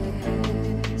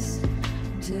rest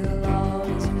till all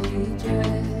is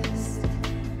redressed.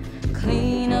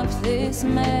 Clean up this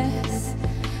mess,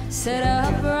 set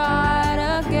up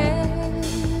right again.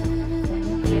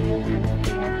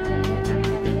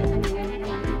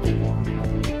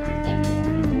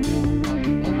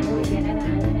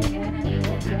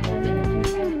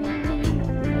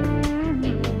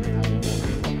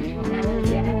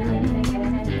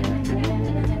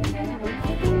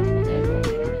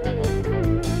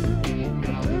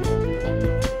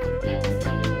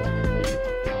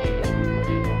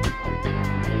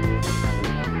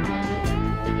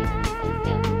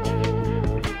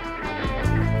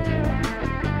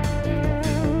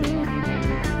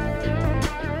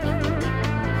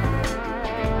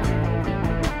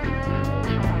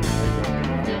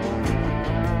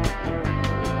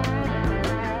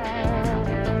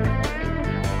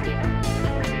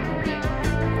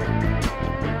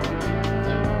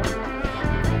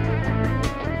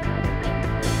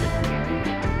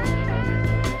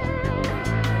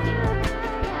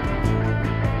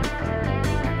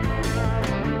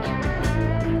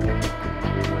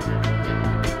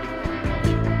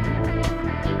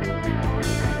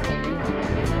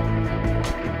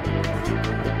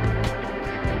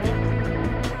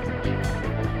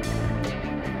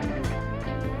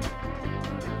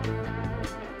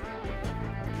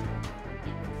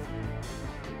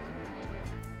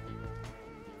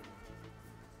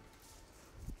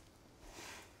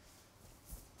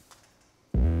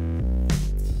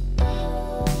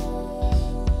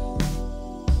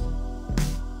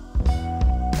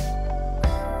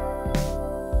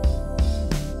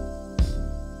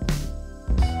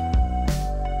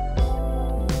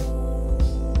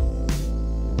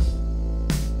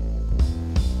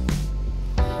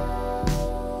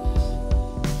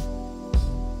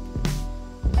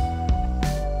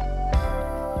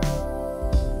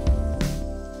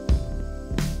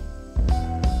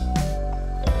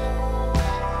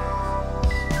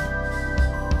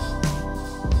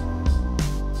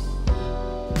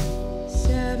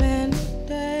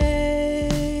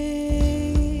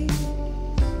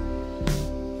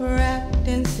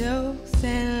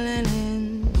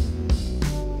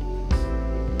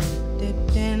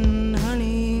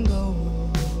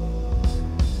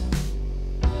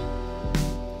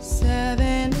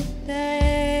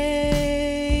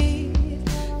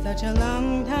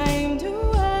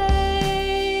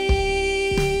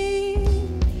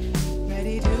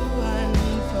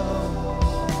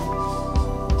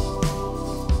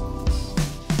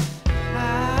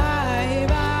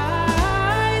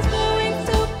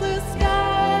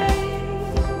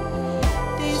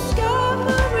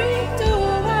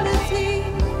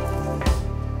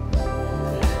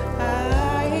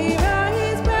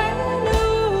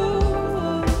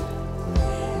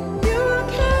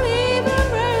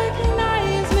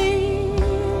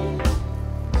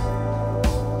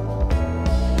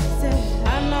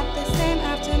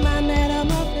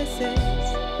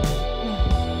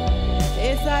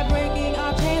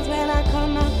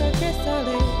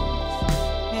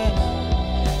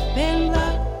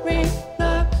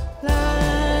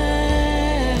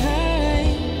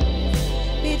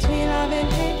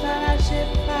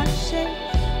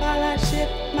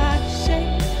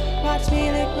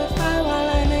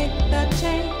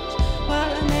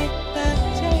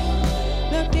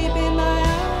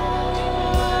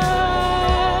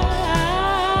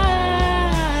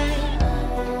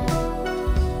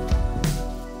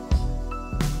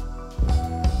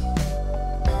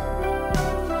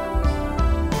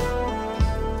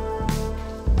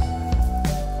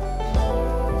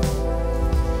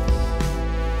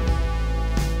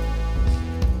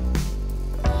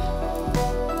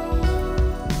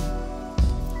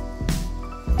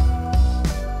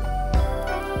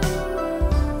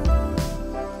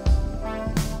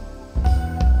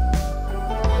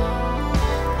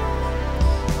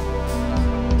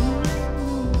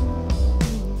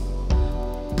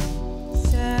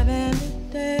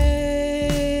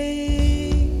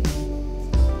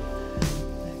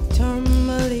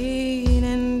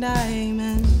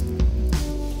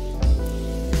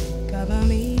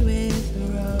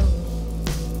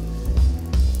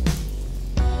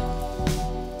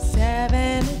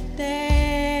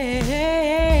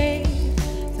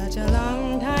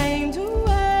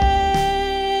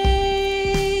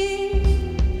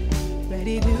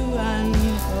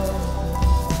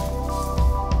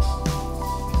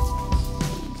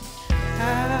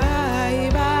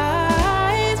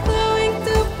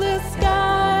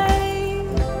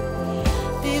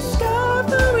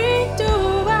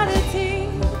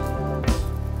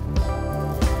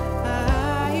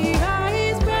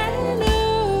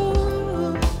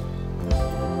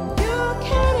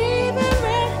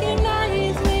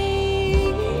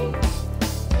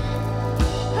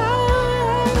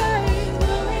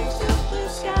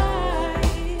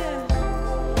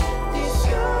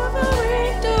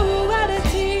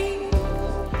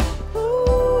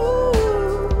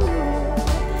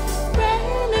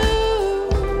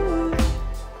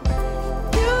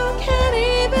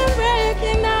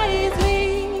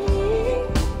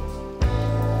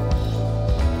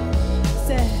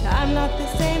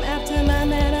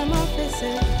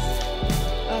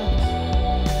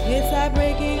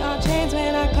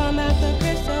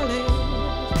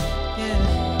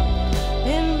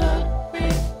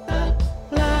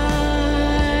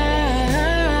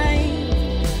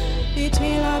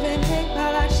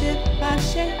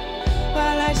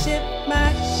 I shift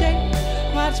my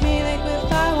shape. Watch me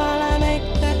liquefy while I make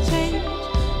that change.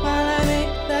 While I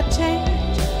make that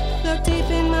change, look deep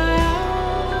in my eyes.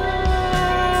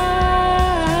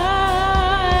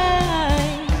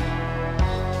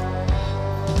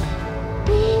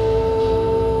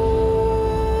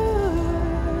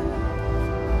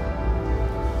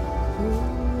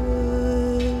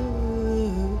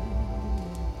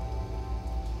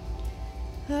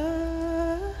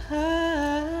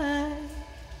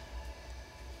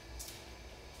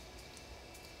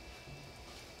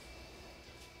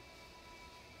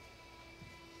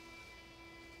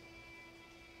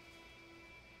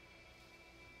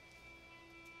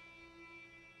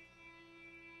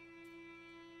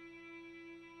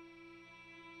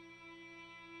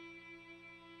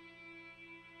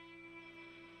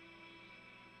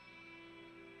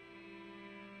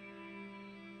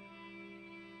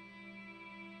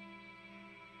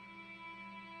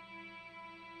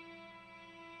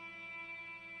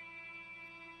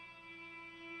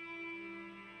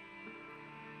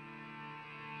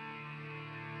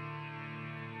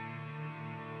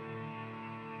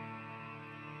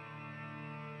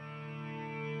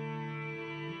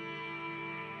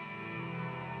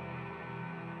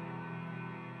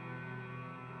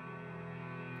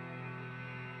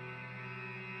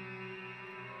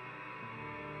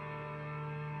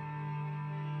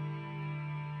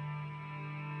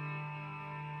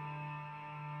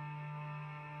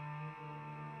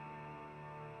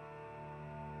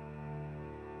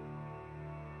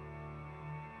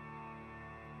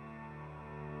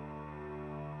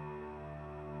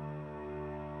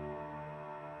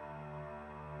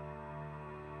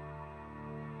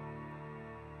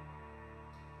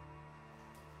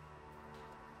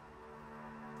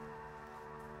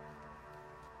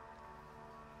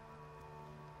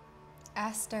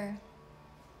 Aster,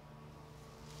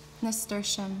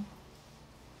 nasturtium,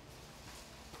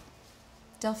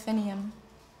 delphinium.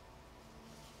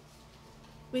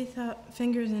 We thought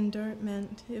fingers in dirt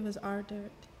meant it was our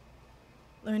dirt.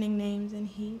 Learning names in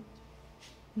heat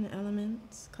and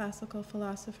elements classical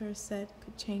philosophers said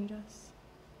could change us.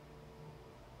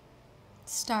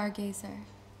 Stargazer,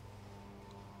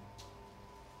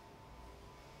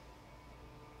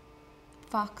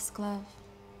 foxglove.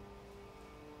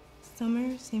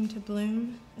 Summer seemed to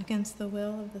bloom against the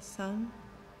will of the sun,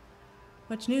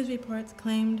 which news reports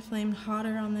claimed flamed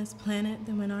hotter on this planet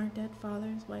than when our dead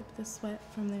fathers wiped the sweat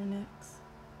from their necks.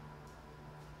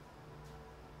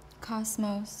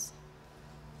 Cosmos,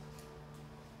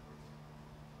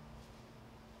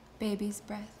 baby's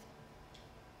breath.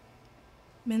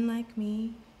 Men like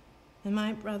me and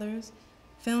my brothers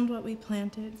filmed what we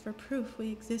planted for proof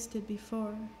we existed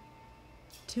before.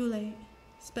 Too late.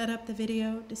 Sped up the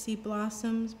video to see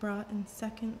blossoms brought in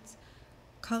seconds,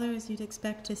 colors you'd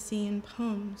expect to see in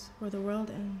poems where the world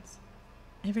ends,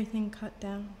 everything cut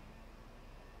down.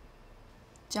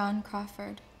 John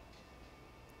Crawford,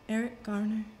 Eric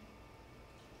Garner,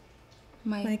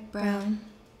 Mike Brown.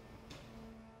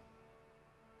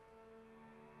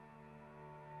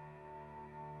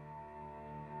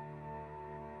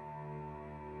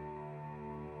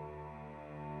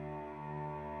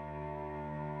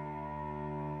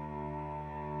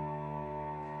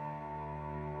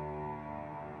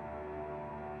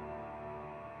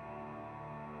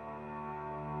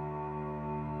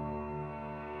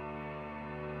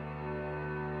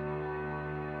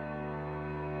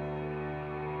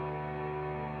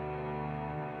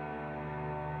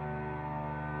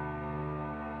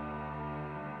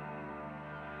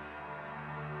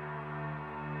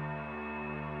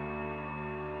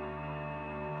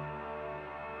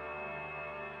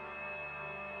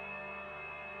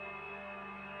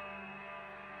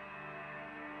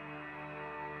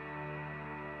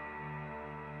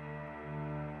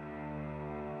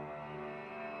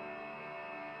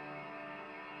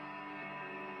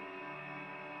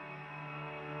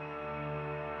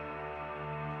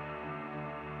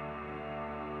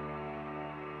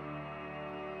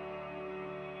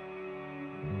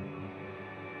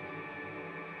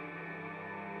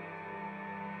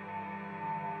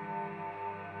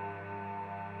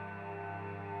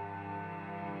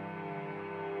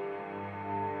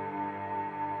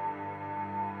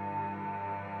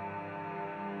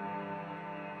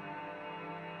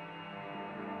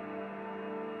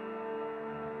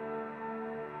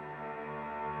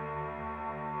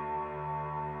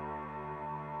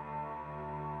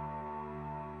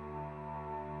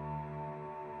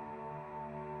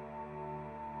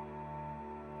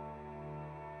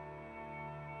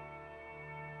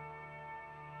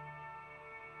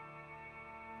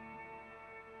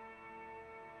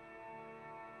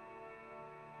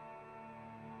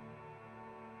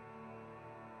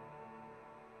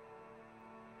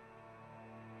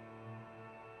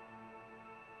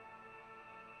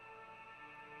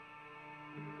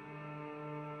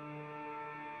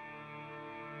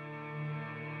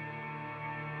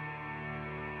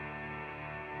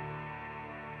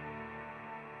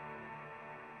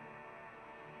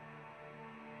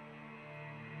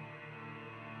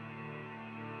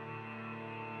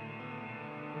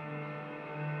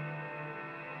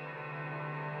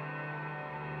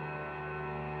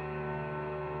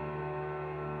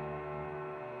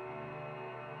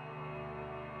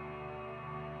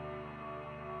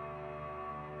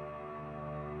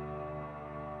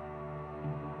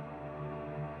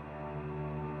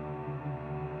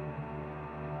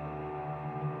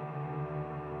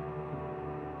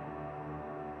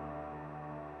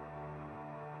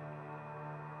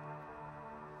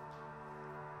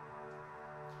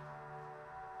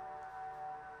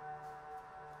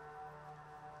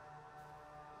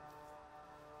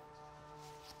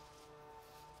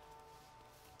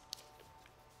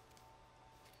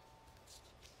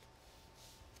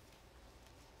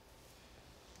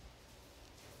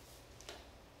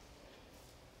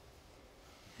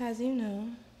 as you know,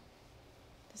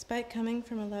 despite coming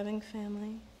from a loving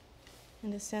family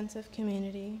and a sense of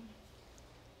community,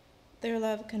 their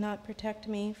love could not protect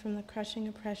me from the crushing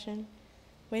oppression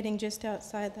waiting just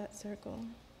outside that circle,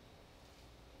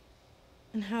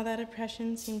 and how that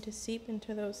oppression seemed to seep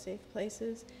into those safe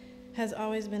places has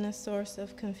always been a source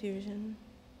of confusion.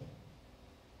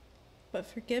 But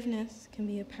forgiveness can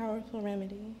be a powerful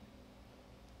remedy,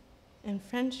 and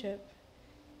friendship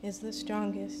is the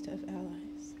strongest of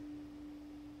allies.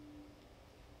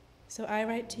 So I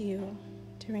write to you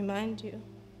to remind you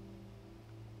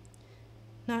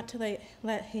not to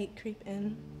let hate creep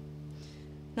in,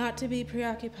 not to be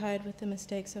preoccupied with the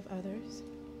mistakes of others,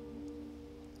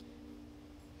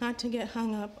 not to get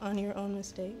hung up on your own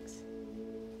mistakes.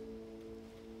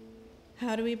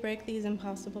 How do we break these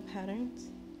impossible patterns?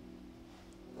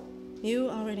 You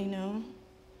already know,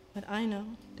 but I know,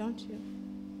 don't you?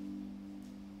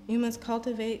 You must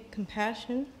cultivate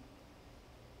compassion,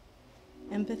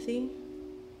 empathy,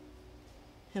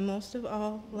 and most of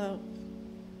all, love.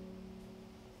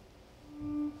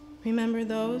 Remember,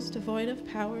 those devoid of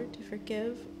power to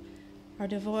forgive are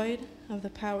devoid of the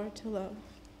power to love.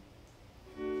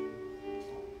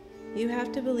 You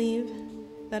have to believe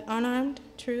that unarmed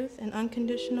truth and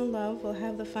unconditional love will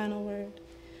have the final word.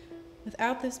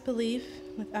 Without this belief,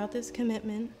 without this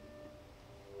commitment,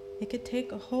 it could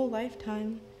take a whole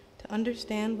lifetime to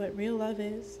understand what real love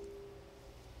is,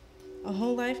 a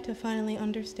whole life to finally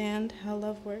understand how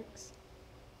love works.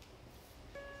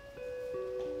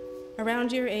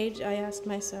 Around your age, I asked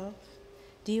myself,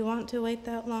 do you want to wait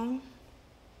that long?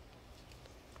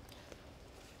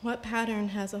 What pattern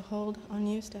has a hold on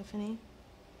you, Stephanie?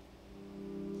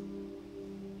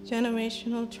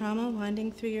 Generational trauma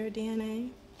winding through your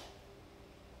DNA?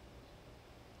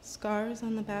 Scars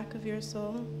on the back of your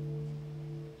soul?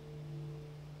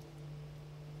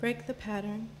 Break the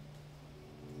pattern,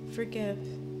 forgive,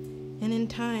 and in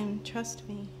time, trust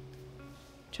me.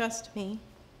 Trust me.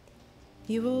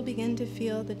 You will begin to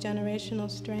feel the generational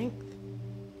strength,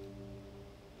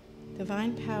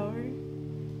 divine power,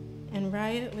 and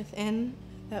riot within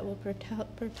that will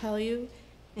propel you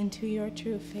into your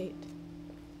true fate.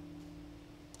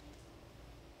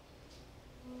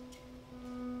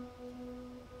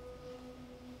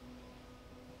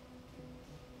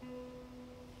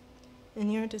 In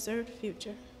your deserved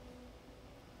future.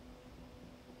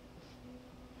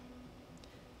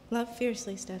 Love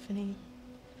fiercely, Stephanie.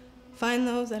 Find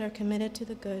those that are committed to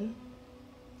the good,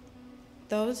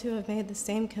 those who have made the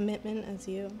same commitment as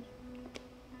you.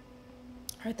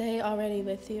 Are they already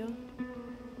with you?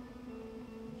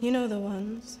 You know the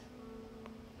ones,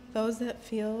 those that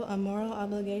feel a moral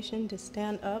obligation to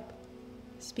stand up,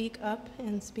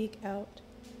 and speak out.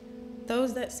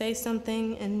 Those that say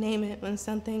something and name it when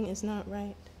something is not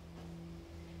right.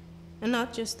 And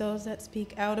not just those that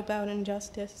speak out about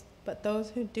injustice, but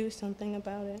those who do something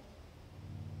about it.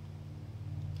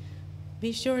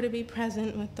 Be sure to be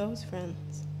present with those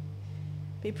friends.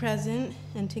 Be present,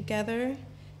 and together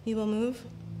you will move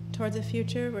towards a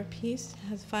future where peace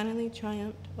has finally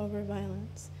triumphed over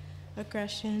violence,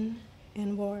 aggression,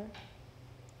 and war.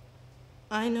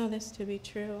 I know this to be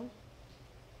true,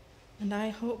 and I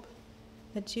hope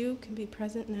that you can be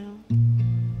present now.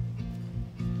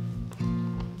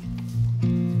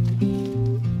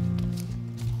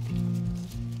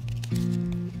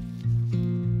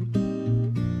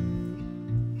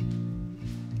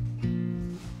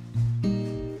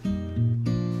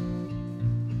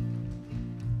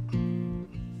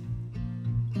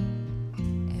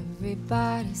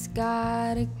 Everybody's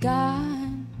got a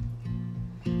gun.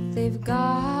 They've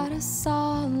got us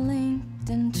all linked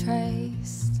and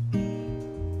traced.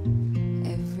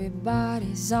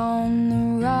 Everybody's on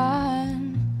the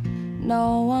run.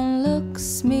 No one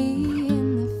looks me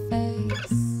in the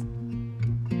face.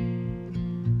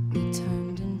 We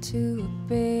turned into a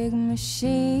big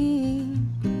machine.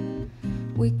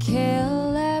 We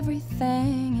kill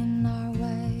everything in our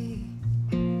way.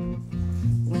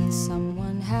 When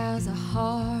someone has a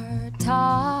hard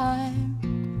time,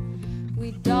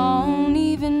 we don't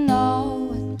even know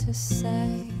what to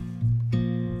say.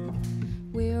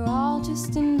 We're all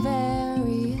just in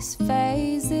various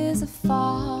phases of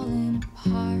falling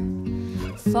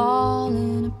apart,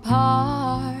 falling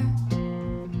apart.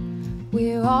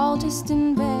 We're all just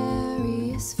in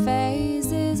various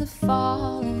phases of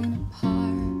falling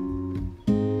apart,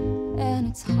 and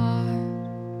it's hard.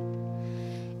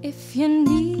 If you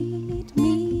need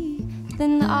me,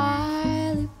 then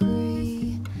I'll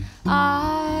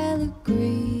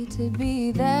agree to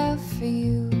be there for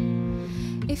you.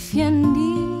 If you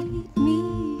need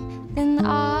me, then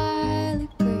I'll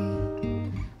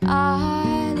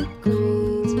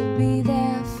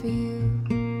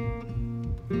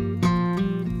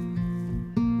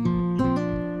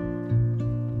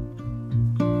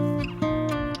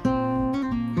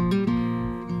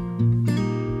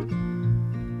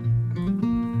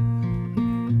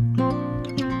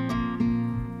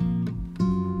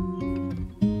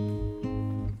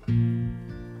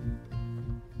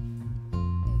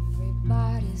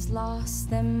is lost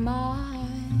than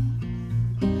mine.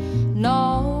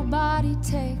 Nobody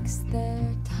takes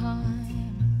their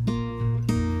time.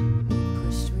 We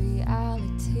pushed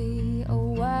reality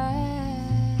away.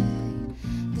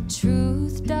 The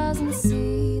truth doesn't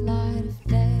see light of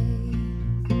day.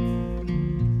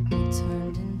 We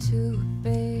turned into a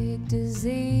big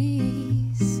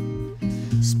disease,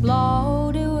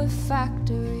 exploded with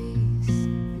factories.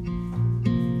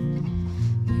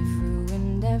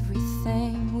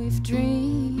 Everything we've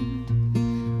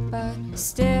dreamed, but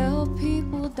still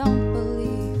people don't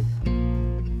believe.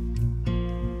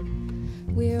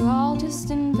 We're all just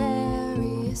in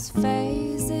various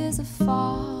phases of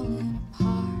falling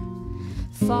apart,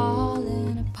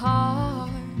 falling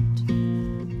apart.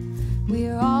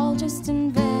 We're all just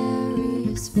in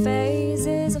various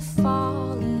phases of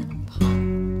falling apart,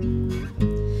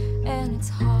 and it's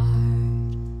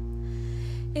hard.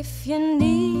 If you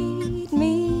need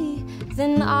me,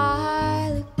 then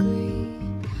I'll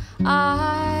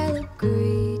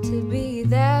agree to be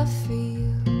there for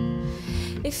you.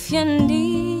 If you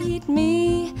need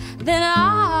me, then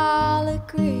I'll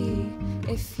agree.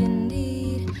 If you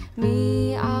need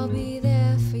me, I'll be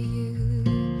there for you.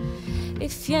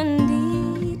 If you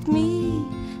need me,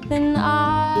 then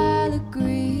I'll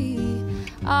agree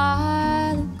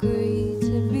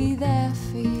to be there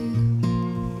for you.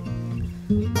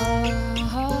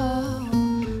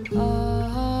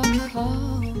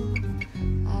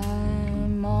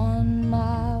 I'm on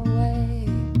my way.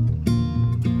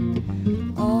 I'm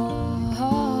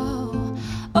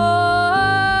on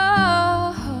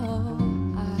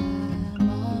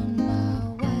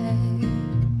my way.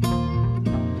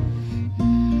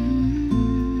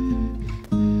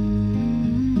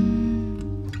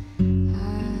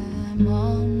 I'm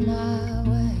on my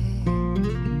way.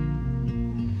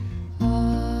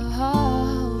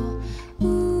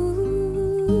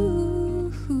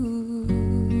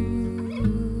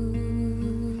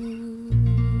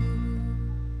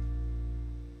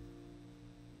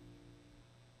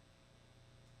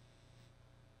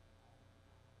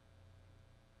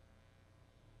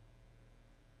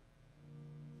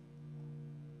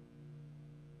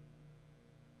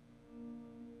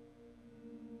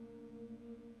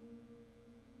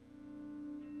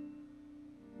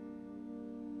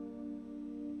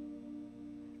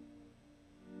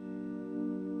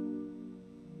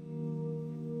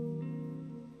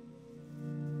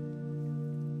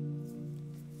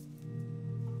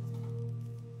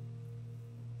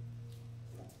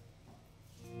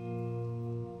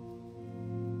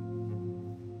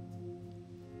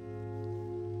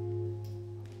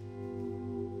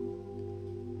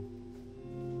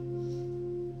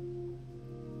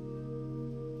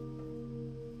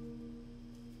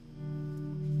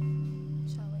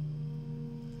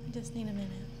 I just need a minute.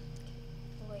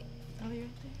 Wait. I'll be right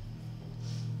there.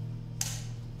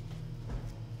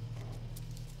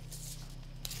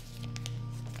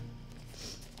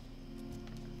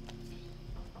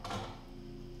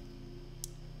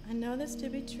 I know this to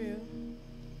be true,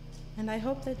 and I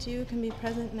hope that you can be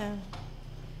present now.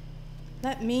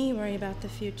 Let me worry about the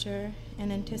future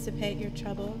and anticipate your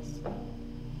troubles.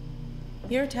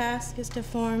 Your task is to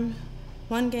form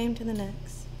one game to the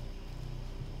next.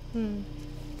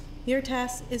 Your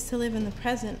task is to live in the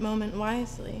present moment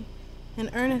wisely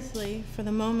and earnestly for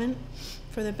the moment,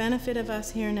 for the benefit of us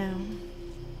here now.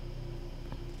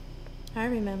 I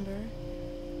remember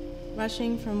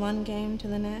rushing from one game to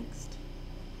the next,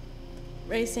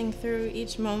 racing through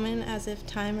each moment as if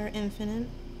time were infinite,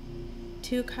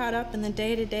 too caught up in the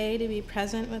day-to-day to be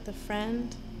present with a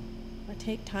friend or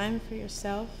take time for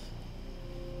yourself.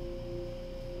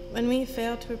 When we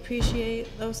fail to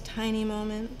appreciate those tiny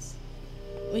moments,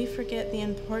 we forget the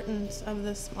importance of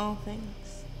the small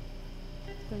things.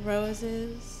 The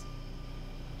roses,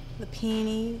 the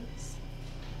peonies,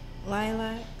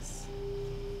 lilacs,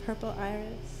 purple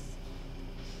iris.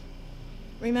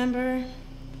 Remember,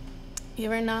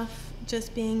 you're enough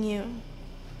just being you,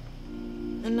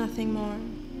 and nothing more.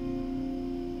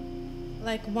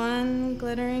 Like one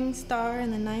glittering star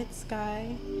in the night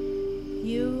sky,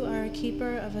 you are a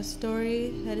keeper of a story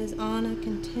that is on a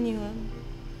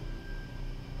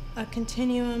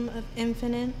continuum of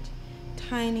infinite,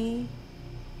 tiny,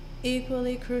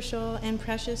 equally crucial and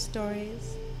precious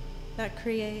stories that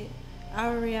create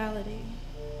our reality,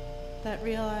 that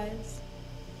realize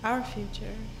our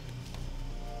future.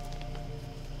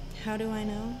 How do I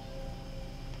know?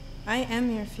 I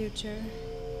am your future.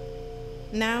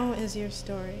 Now is your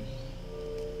story.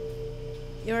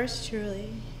 Yours truly,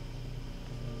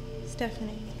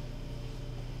 Stephanie.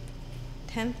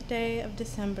 10th day of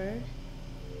December,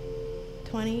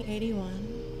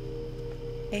 2081.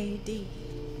 AD.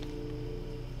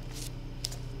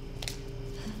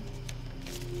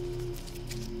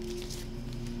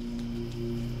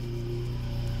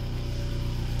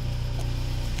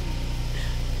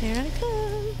 Here I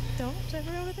come. Don't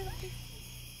ever over there.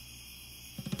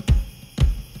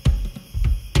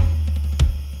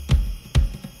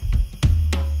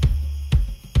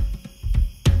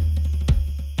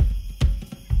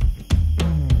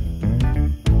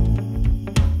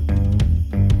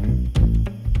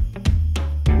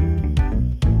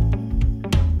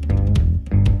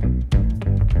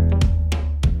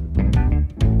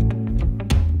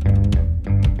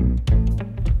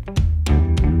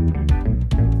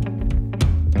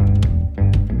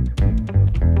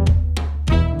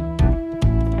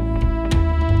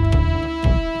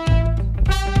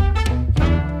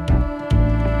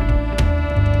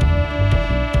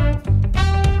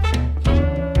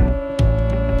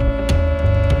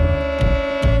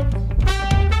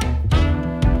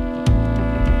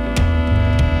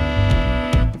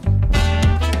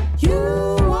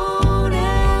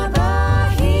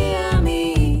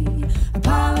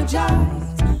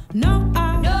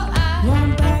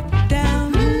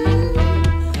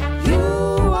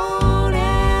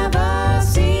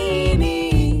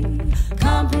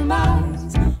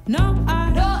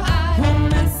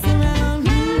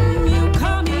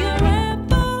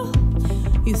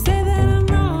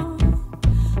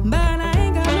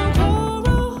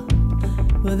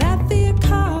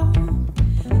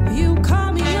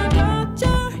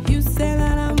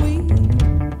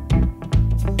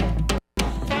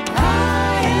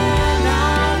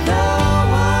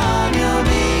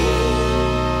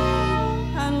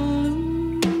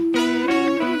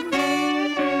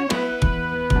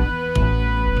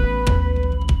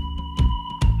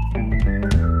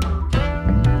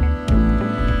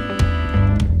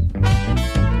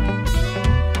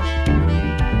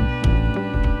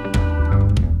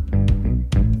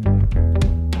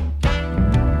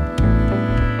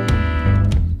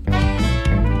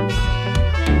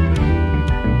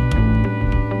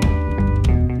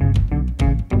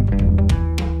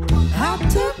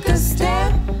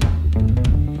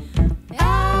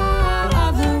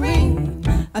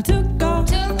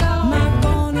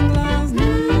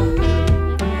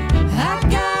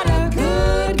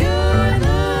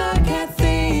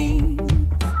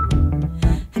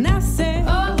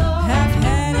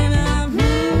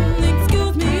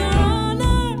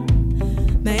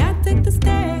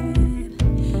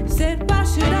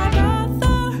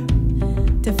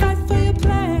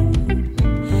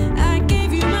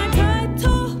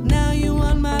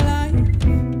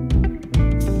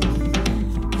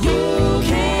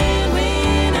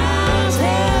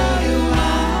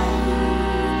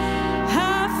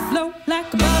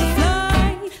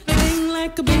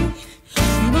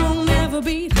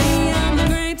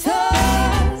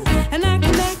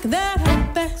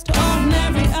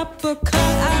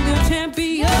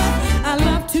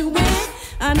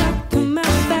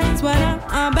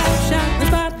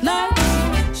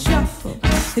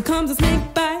 Here comes a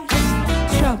snake bite,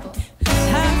 trouble.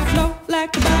 High flow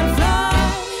like a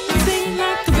butterfly, sing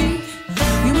like a bee.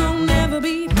 You won't never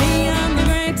beat me, I'm the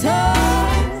great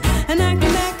toy. And I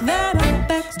can back that up,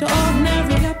 back to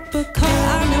ordinary uppercut.